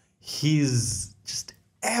small. He's just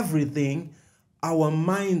everything. Our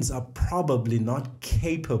minds are probably not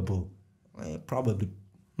capable. Probably.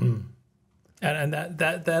 And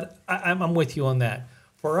that I'm with you on that.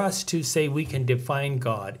 For us to say we can define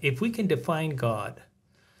God, if we can define God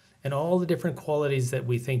and all the different qualities that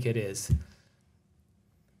we think it is,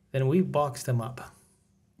 then we've boxed them up.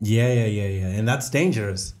 Yeah. And that's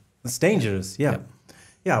dangerous. It's dangerous. Yeah. Yep.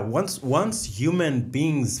 Yeah. Once human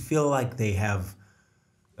beings feel like they have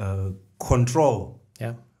control,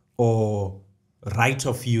 Yeah. or right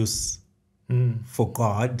of use for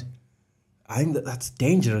God, I think that's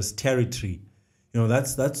dangerous territory.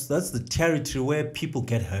 That's the territory where people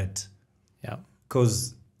get hurt. Yeah.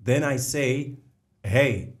 Because then I say,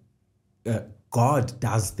 hey, God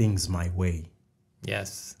does things my way.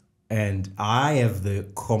 Yes. And I have the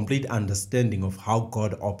complete understanding of how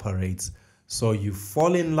God operates. So you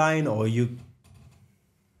fall in line, or you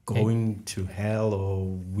going to hell, or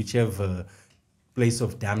whichever place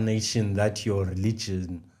of damnation that your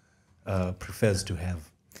religion prefers to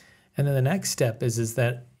have. And then the next step is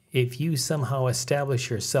that if you somehow establish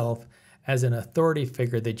yourself as an authority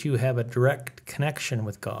figure, that you have a direct connection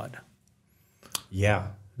with God,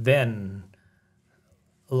 yeah, then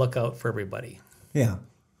look out for everybody. Yeah.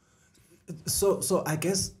 So I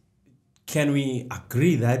guess, can we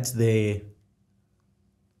agree that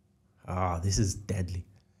this is deadly.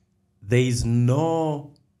 There is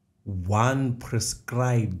no one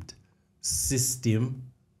prescribed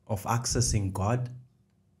system of accessing God?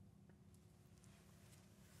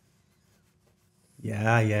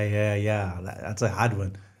 Yeah. That's a hard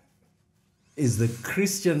one. Is the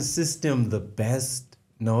Christian system the best?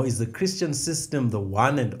 No. Is the Christian system the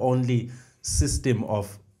one and only system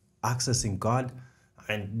of accessing God?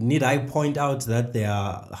 And need I point out that there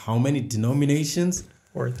are how many denominations?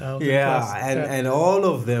 4,000 Yeah, plus. and all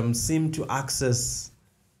of them seem to access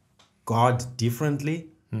God differently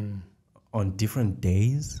on different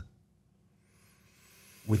days,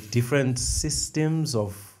 with different systems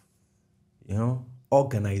of,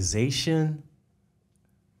 organization.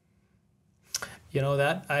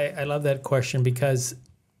 That I love that question, because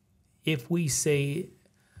if we say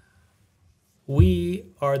we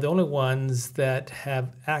are the only ones that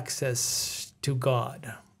have access to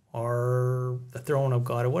God, or the throne of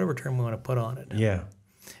God, or whatever term we want to put on it, Yeah.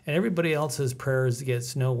 and everybody else's prayers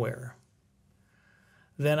gets nowhere,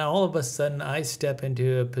 then all of a sudden I step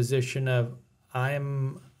into a position of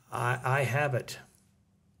I have it.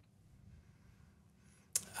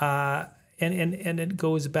 And it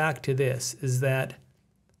goes back to this, is that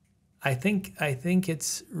I think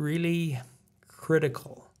it's really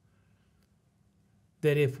critical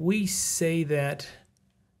that if we say that,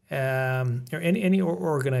 or any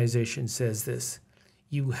organization says this,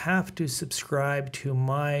 you have to subscribe to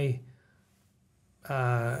my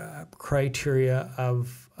criteria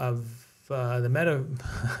of the meta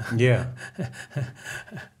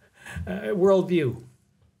worldview.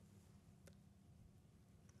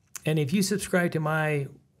 And if you subscribe to my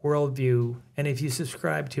worldview, and if you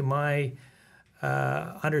subscribe to my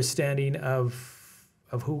understanding of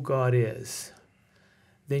who God is,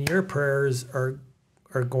 then your prayers are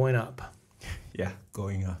going up. Yeah,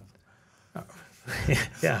 going up.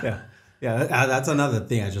 Yeah. Yeah, that's another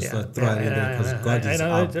thing I just throw it in there, because God is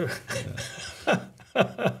up.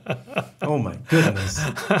 Oh my goodness.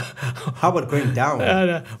 How about going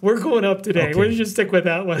down? We're going up today. Okay. We'll just stick with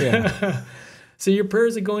that one. Yeah. So your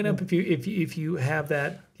prayers are going up if you have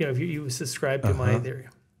that, if you subscribe to my theory.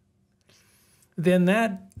 Then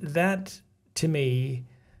that to me,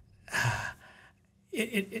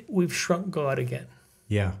 we've shrunk God again.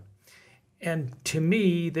 Yeah. And to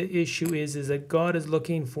me, the issue is that God is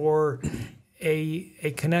looking for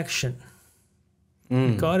a connection.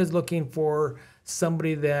 God is looking for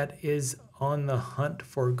somebody that is on the hunt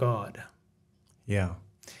for God. Yeah.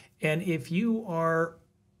 And if you are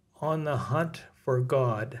on the hunt for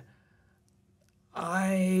God,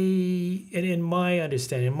 in my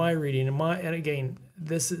understanding, in my reading, and again,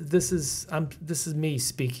 this is me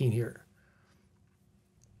speaking here.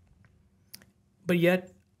 But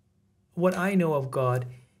yet, what I know of God,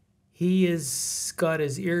 He has got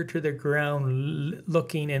His ear to the ground,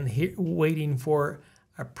 looking and waiting for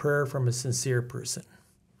a prayer from a sincere person.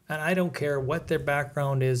 And I don't care what their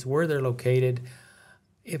background is, where they're located.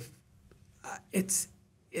 If it's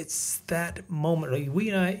that moment, like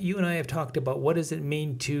you and I have talked about, what does it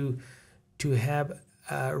mean to have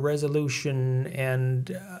a resolution, and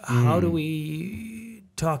how do we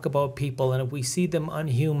talk about people, and if we see them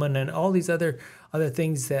unhuman, and all these other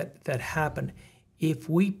things that happen, if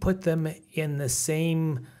we put them in the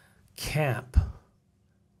same camp,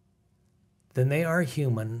 then they are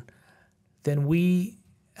human. Then we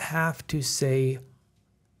have to say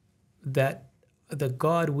that the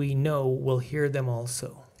God we know will hear them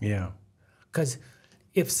also. Yeah. Because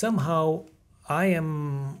if somehow I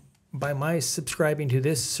am, by my subscribing to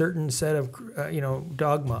this certain set of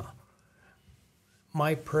dogma,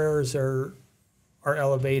 my prayers are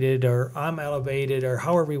elevated, or I'm elevated, or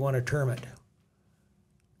however you want to term it,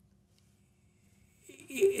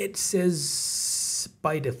 it says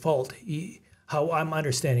by default how I'm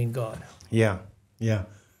understanding God. Yeah, yeah.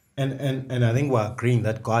 And I think we're agreeing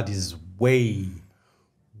that God is way,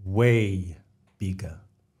 way bigger.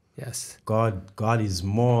 Yes. God is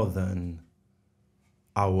more than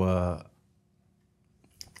our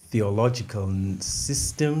theological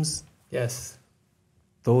systems. Yes.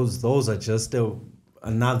 Those are just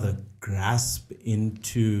another grasp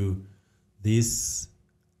into this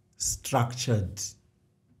structured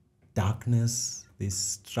darkness, this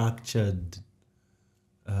structured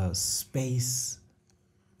space,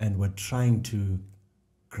 and we're trying to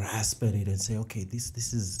grasp at it and say, okay, this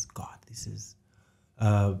is God. This is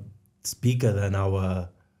it's bigger than our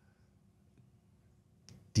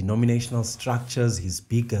denominational structures. He's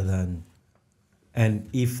bigger than, and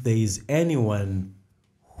if there is anyone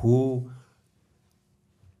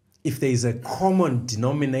if there is a common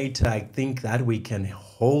denominator, I think that we can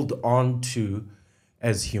hold on to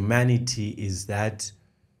as humanity, is that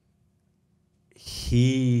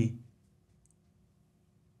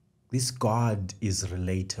this God is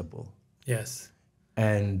relatable. Yes.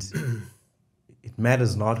 And it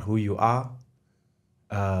matters not who you are.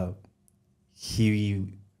 He,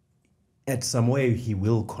 at some way, he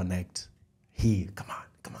will connect.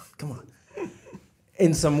 Come on.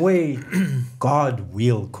 In some way, God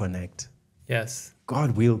will connect. Yes.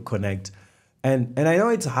 God will connect. And I know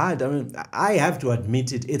it's hard. I mean, I have to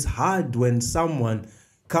admit it. It's hard when someone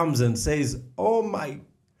comes and says, oh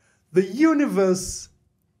the universe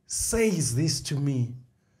says this to me.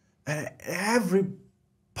 And every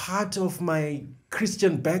part of my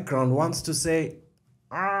Christian background wants to say,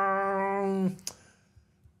 are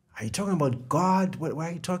you talking about God? What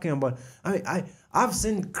are you talking about? I've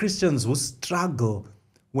seen Christians who struggle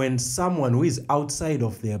when someone who is outside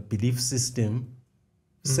of their belief system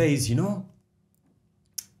says,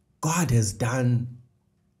 God has done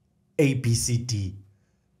A, B, C, D,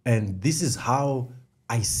 and this is how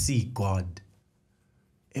I see God.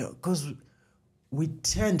 Because we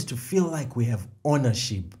tend to feel like we have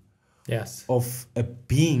ownership of a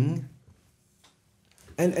being.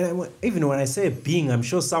 And even when I say a being, I'm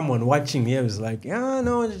sure someone watching here is like, yeah,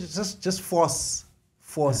 no, just force.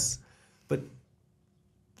 Yeah. But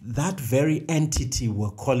that very entity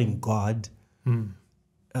we're calling God,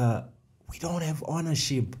 we don't have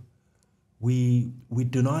ownership. We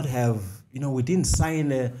do not have, we didn't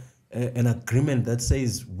sign an agreement that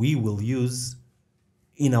says we will use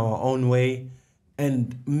in our own way.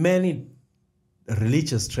 And many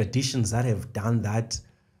religious traditions that have done that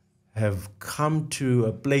have come to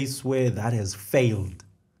a place where that has failed.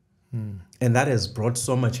 And that has brought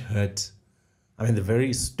so much hurt. I mean, the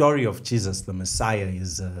very story of Jesus, the Messiah,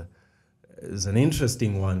 is an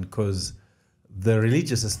interesting one, because the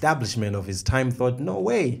religious establishment of his time thought, no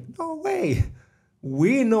way.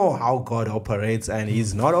 We know how God operates, and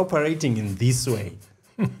he's not operating in this way.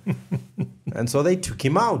 And so they took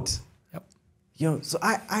him out. Yep. So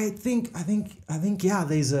I think, yeah,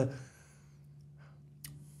 there's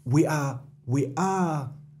we are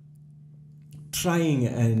trying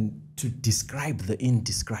and to describe the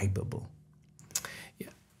indescribable.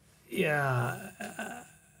 Yeah.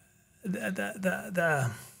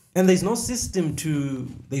 And there's no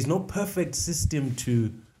perfect system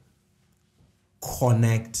to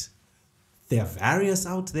connect. There are various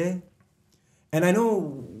out there. And I know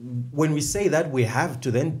when we say that, we have to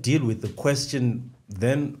then deal with the question,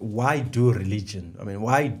 then why do religion? I mean,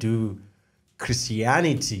 why do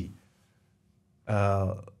Christianity?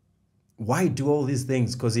 why do all these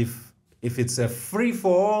things? Because if it's a free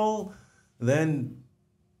for all, then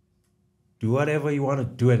do whatever you want to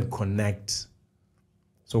do and connect.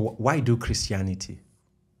 So why do Christianity?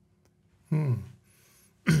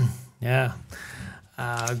 Yeah,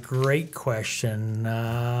 great question.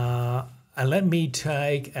 Let me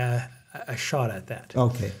take a shot at that.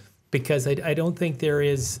 Okay. Because I don't think there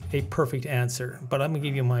is a perfect answer, but I'm going to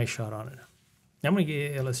give you my shot on it. I'm going to give you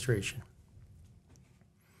an illustration.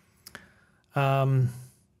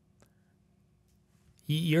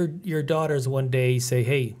 Your daughters one day say,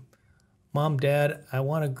 "Hey, Mom, Dad, I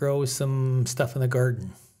want to grow some stuff in the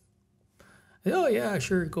garden." "Oh yeah,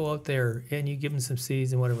 sure, go out there," and you give them some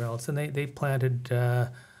seeds and whatever else, and they planted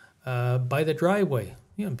by the driveway.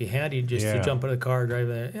 You know, it'd be handy just to jump in the car, drive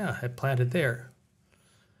there. Yeah, I planted there.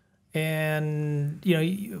 And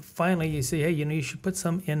finally you say, "Hey, you should put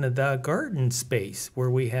some in the garden space where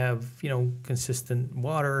we have consistent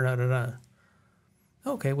water."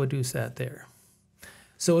 Okay, we'll do that there.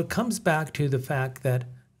 So it comes back to the fact that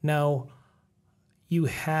now you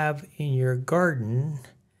have in your garden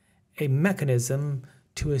a mechanism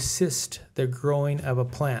to assist the growing of a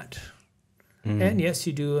plant. And yes,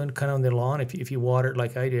 you do kind of on the lawn. If you water it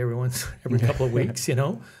like I do every couple of weeks,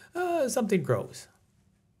 something grows.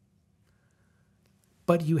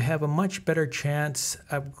 But you have a much better chance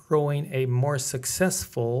of growing a more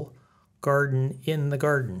successful garden in the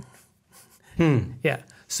garden. Yeah.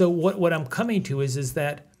 So what I'm coming to is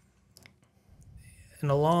that, in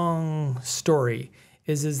a long story,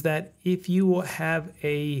 is that if you have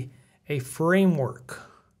a framework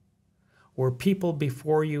where people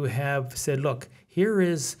before you have said, "Look, here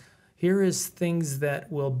is things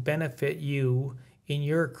that will benefit you in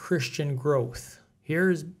your Christian growth.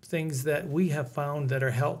 Here's things that we have found that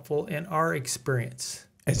are helpful in our experience."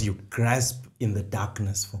 As you grasp in the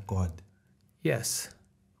darkness for God. Yes.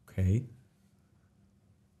 Okay.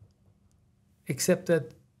 Except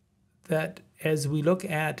that as we look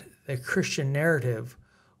at the Christian narrative,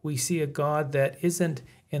 we see a God that isn't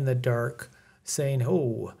in the dark saying,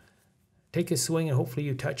 "Oh, take a swing and hopefully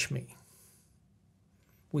you touch me."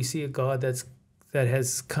 We see a God that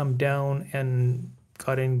has come down and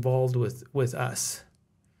got involved with us.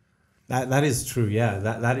 That is true, yeah.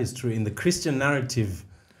 That is true. In the Christian narrative,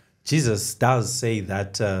 Jesus does say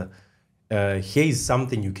that here is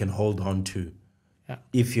something you can hold on to. Yeah.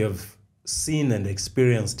 If you have seen and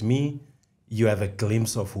experienced me, you have a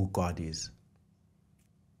glimpse of who God is.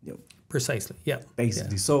 Precisely, yeah.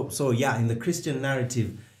 Basically. Yeah. So yeah, in the Christian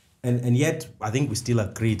narrative, and yet I think we still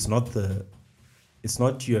agree it's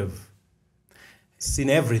not you have seen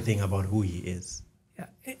everything about who he is. Yeah.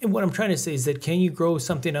 And what I'm trying to say is that, can you grow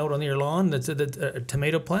something out on your lawn that's a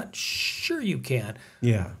tomato plant? Sure you can.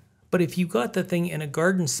 Yeah. But if you got the thing in a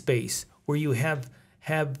garden space where you have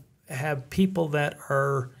people that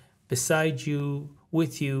are beside you,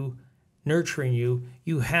 with you, nurturing you,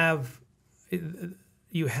 you have an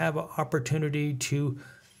opportunity to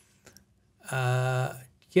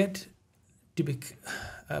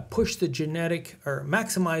push the genetic or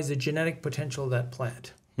maximize the genetic potential of that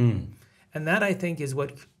plant. And that, I think, is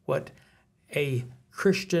what a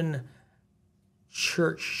Christian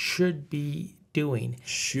church should be doing.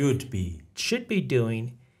 Should be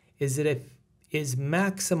doing is that it is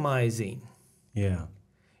maximizing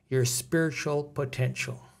your spiritual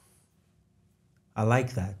potential. I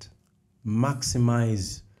like that.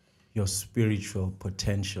 Maximize your spiritual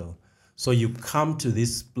potential. So you come to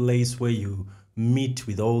this place where you meet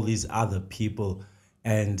with all these other people,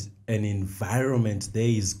 and an environment there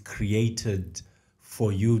is created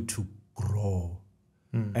for you to grow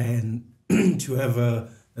and to have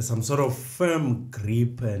some sort of firm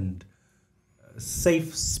grip and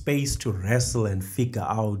safe space to wrestle and figure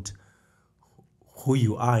out who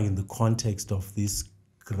you are in the context of this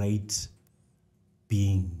great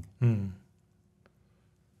being.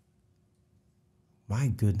 My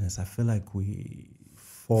goodness, I feel like we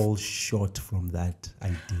fall short from that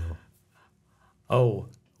ideal. Oh,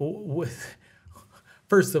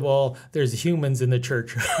 first of all, there's humans in the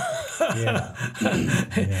church. Yeah.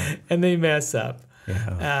 And they mess up.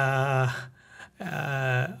 Yeah.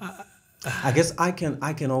 I guess I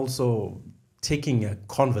can also, taking a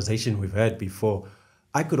conversation we've had before,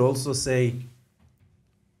 I could also say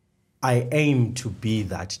I aim to be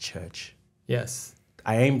that church. Yes.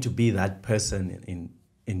 I aim to be that person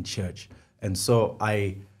in church. And so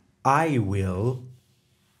I will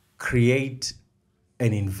create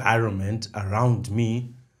an environment around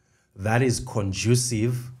me that is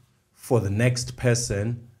conducive for the next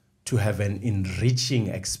person to have an enriching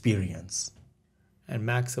experience. And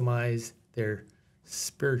maximize their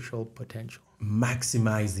spiritual potential.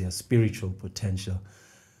 maximize their spiritual potential.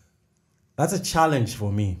 That's a challenge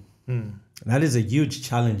for me. That is a huge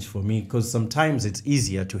challenge for me, because sometimes it's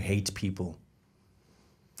easier to hate people.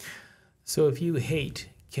 So if you hate,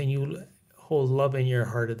 can you hold love in your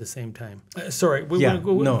heart at the same time? Sorry,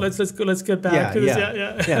 No. Let's get back to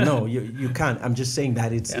this. Yeah, no, you can't. I'm just saying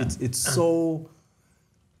that it's so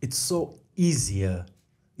easier,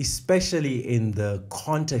 especially in the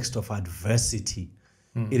context of adversity.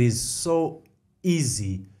 It is so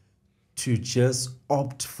easy to just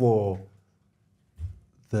opt for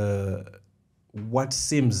what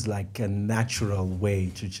seems like a natural way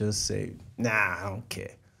to just say, nah, I don't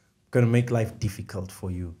care. I'm gonna make life difficult for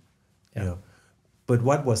you. You know? But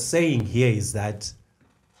what we're saying here is that,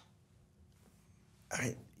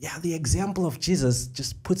 the example of Jesus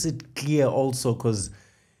just puts it clear also, because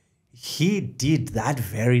he did that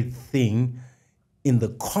very thing in the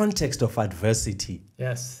context of adversity.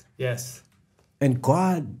 Yes. And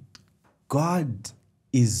God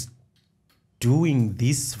is doing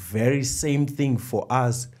this very same thing for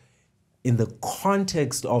us in the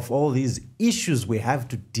context of all these issues we have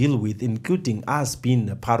to deal with, including us being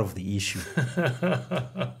a part of the issue.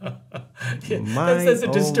 That's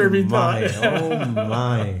a disturbing thought. Oh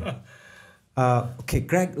my. Okay,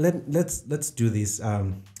 Greg, let's do this.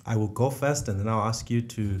 I will go first, and then I'll ask you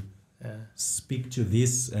to speak to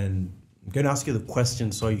this, and I'm going to ask you the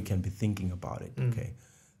question so you can be thinking about it. Okay.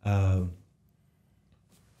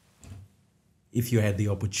 If you had the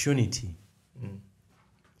opportunity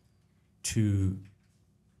to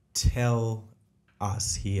tell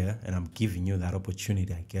us here, and I'm giving you that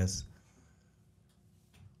opportunity, I guess,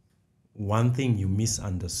 one thing you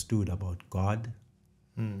misunderstood about God,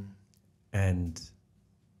 and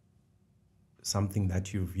something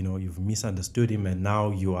that you've misunderstood him, and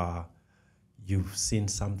now you've seen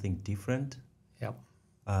something different. Yep.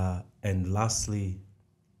 And lastly,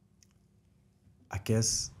 I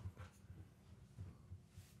guess,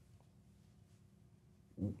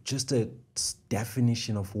 just a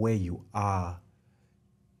definition of where you are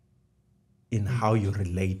in how you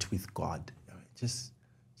relate with God.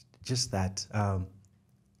 Just that. I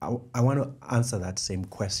want to answer that same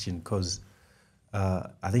question, because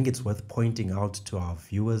I think it's worth pointing out to our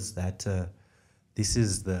viewers that this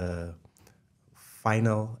is the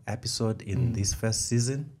final episode in this first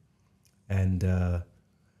season. And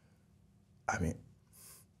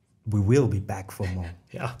we will be back for more.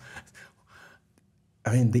 Yeah.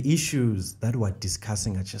 The issues that we're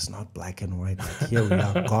discussing are just not black and white. Like, here we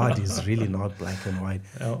are. God is really not black and white.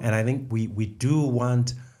 Oh. And I think we do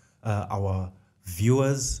want our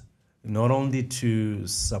viewers not only to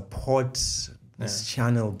support this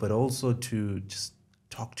channel, but also to just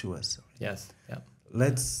talk to us. Yes. Yeah.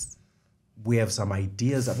 We have some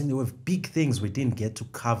ideas. There were big things we didn't get to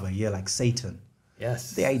cover here, like Satan.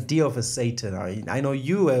 Yes. The idea of a Satan. I know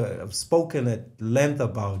you have spoken at length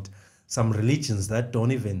about some religions that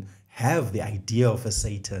don't even have the idea of a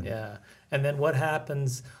Satan. Yeah. And then what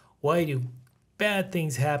happens? Why do bad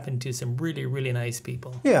things happen to some really, really nice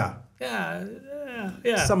people? Yeah.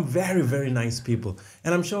 Yeah. Some very, very nice people.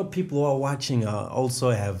 And I'm sure people who are watching also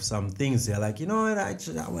have some things they're like,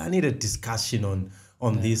 I need a discussion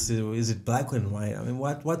on this. Is it black and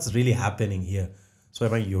white? What's really happening here?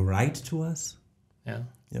 So you write to us. Yeah.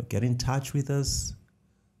 Get in touch with us.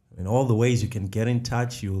 All the ways you can get in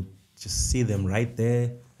touch, you'll just see them right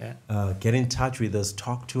there. Yeah. Get in touch with us,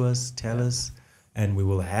 talk to us, tell us, and we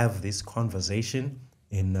will have this conversation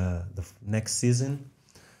in the next season.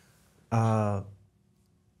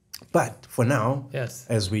 But for now,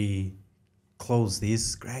 as we close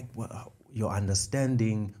this, Greg, your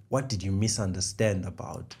understanding, what did you misunderstand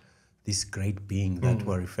about this great being that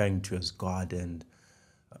we're referring to as God, and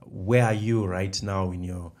where are you right now in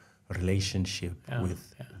your relationship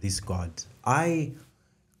with this God?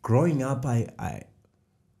 Growing up, I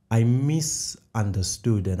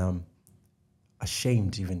misunderstood, and I'm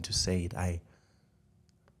ashamed even to say it. I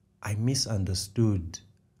misunderstood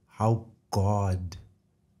how God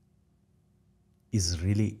is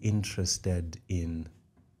really interested in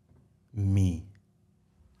me,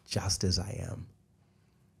 just as I am.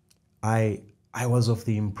 I was of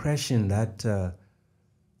the impression that there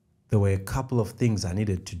were a couple of things I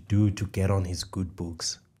needed to do to get on his good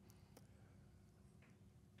books.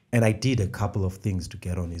 And I did a couple of things to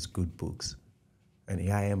get on his good books. And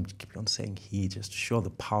here I am, keep on saying he, just to show the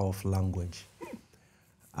power of language.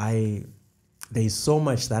 There's so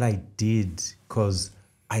much that I did because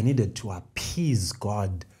I needed to appease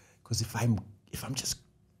God. Because if I'm just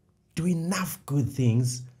doing enough good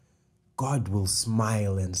things, God will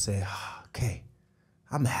smile and say, okay,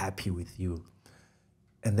 I'm happy with you.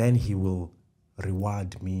 And then he will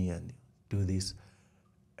reward me and do this.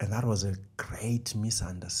 And that was a great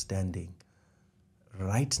misunderstanding.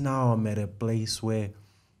 Right now, I'm at a place where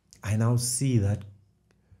I now see that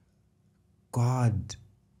God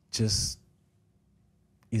just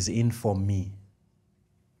is in for me.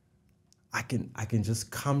 I can just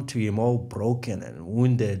come to him all broken and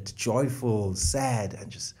wounded, joyful, sad, and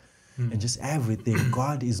just everything.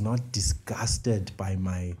 God is not disgusted by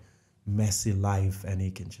my messy life, and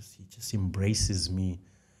he just embraces me,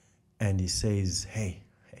 and he says, hey,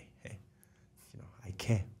 I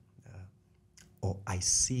care. Or I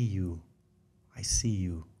see you. I see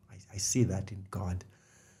that in God.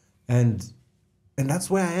 And that's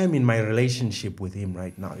where I am in my relationship with him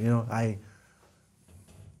right now.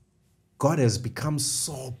 God has become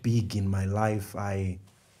so big in my life.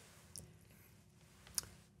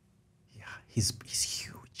 He's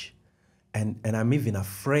huge. And I'm even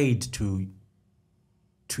afraid to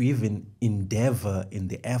even endeavor in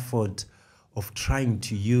the effort of trying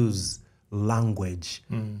to use language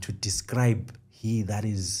to describe he that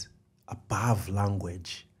is above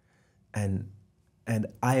language. And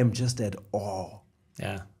I am just at awe.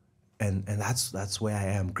 Yeah. And that's where I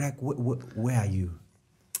am. Greg, where are you?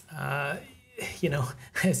 As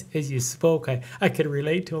you spoke, I could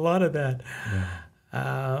relate to a lot of that.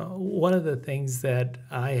 Yeah. One of the things that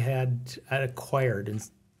I had acquired, and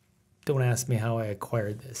don't ask me how I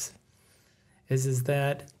acquired this, is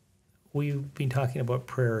that we've been talking about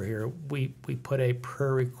prayer here. We put a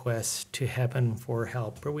prayer request to heaven for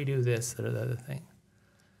help, or we do this or the other thing.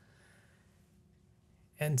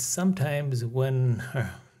 And sometimes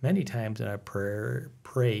many times when I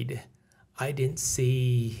prayed, I didn't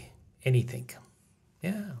see anything.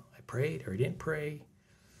 Yeah, I prayed or I didn't pray.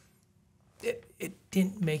 It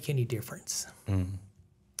didn't make any difference. Mm.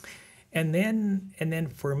 And then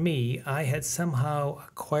for me, I had somehow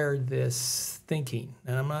acquired this thinking,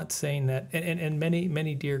 and I'm not saying that, and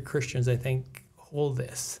many dear Christians I think hold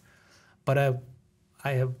this, but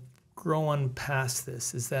I have grown past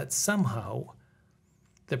this. Is that somehow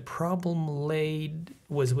the problem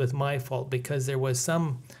was with my fault because there was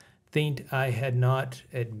something I had not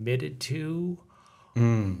admitted to,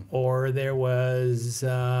 or there was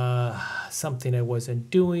something I wasn't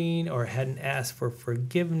doing, or hadn't asked for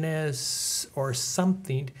forgiveness, or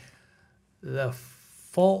something. The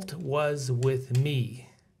fault was with me.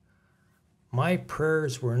 My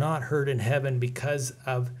prayers were not heard in heaven because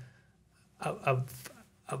of a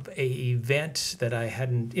event that I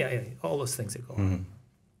hadn't. Yeah, all those things that go on.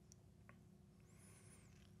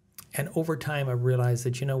 And over time, I realized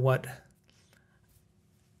that, you know what?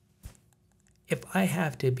 If I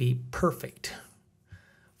have to be perfect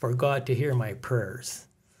for God to hear my prayers,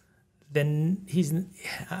 then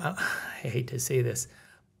I hate to say this,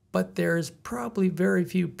 but there's probably very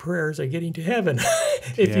few prayers are getting to heaven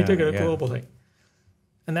if you took it a global thing.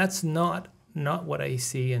 And that's not what I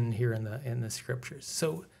see and hear in the scriptures.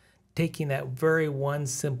 So taking that very one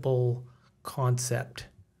simple concept,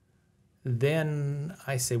 then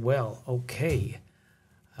I say, well, okay,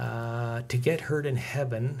 to get heard in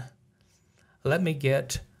heaven, let me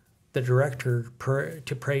get the director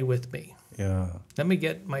to pray with me. Yeah. Let me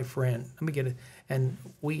get my friend. Let me get it, and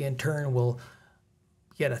we in turn will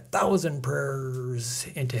get 1,000 prayers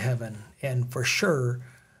into heaven, and for sure,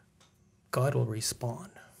 God will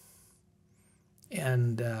respond.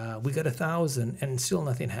 And we got 1,000, and still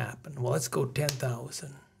nothing happened. Well, let's go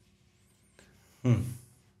 10,000. And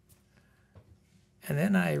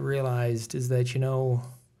then I realized is that,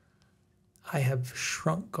 I have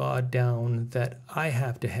shrunk God down that I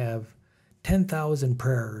have to have 10,000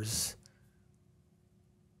 prayers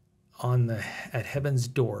at heaven's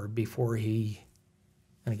door before he,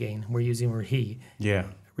 and again, we're using where he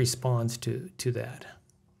responds to that.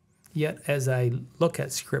 Yet as I look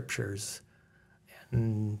at scriptures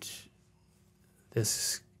and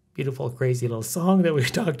this beautiful, crazy little song that we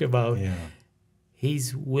talked about,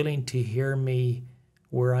 he's willing to hear me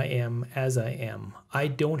where I am as I am. I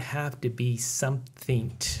don't have to be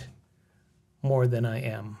something more than I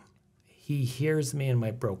am. He hears me in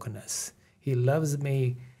my brokenness. He loves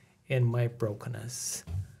me in my brokenness.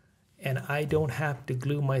 And I don't have to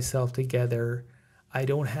glue myself together. I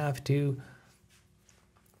don't have to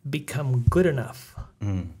become good enough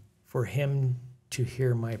for him to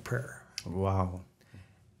hear my prayer. Wow.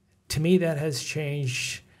 To me, that has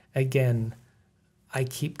changed. Again, I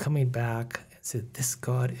keep coming back and say, this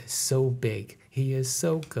God is so big. He is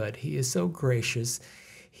so good. He is so gracious.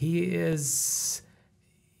 He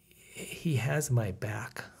has my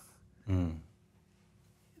back.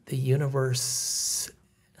 The universe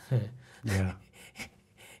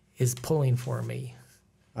is pulling for me.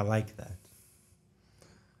 I like that.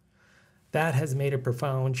 that has made a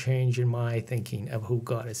profound change in my thinking of who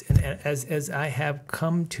God is. And as I have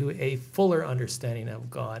come to a fuller understanding of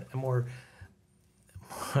God, a more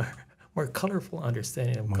colorful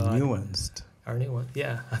understanding of God. More nuanced. Our nuance,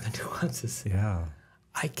 yeah, the nuances. Yeah.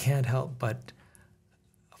 I can't help but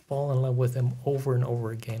fall in love with him over and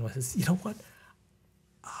over again with his, you know what?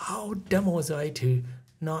 How dumb was I to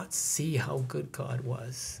not see how good God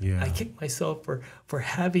was? Yeah. I kick myself for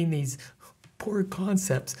having these poor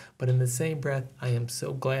concepts, but in the same breath, I am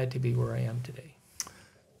so glad to be where I am today.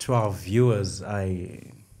 To our viewers,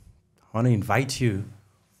 I want to invite you,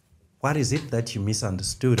 what is it that you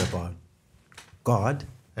misunderstood about God?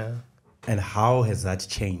 Yeah. And how has that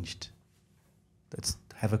changed? Let's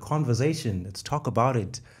have a conversation. Let's talk about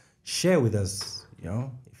it. Share with us, you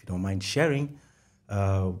know, if you don't mind sharing.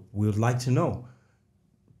 We would like to know,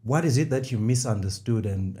 what is it that you misunderstood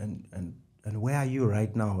and where are you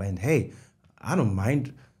right now? And hey, I don't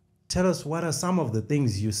mind. Tell us, what are some of the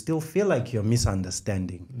things you still feel like you're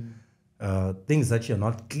misunderstanding? Things that you're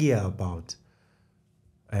not clear about.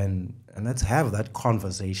 And let's have that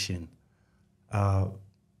conversation.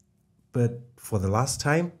 But for the last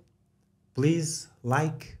time, please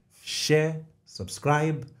like, share,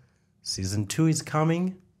 subscribe. Season 2 is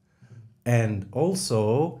coming. And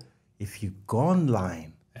also, if you go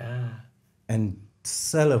online and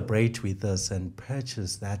celebrate with us and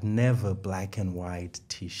purchase that Never Black and White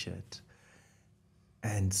t-shirt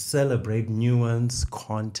and celebrate nuance,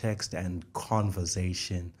 context, and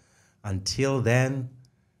conversation. Until then,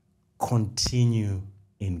 continue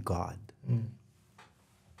in God.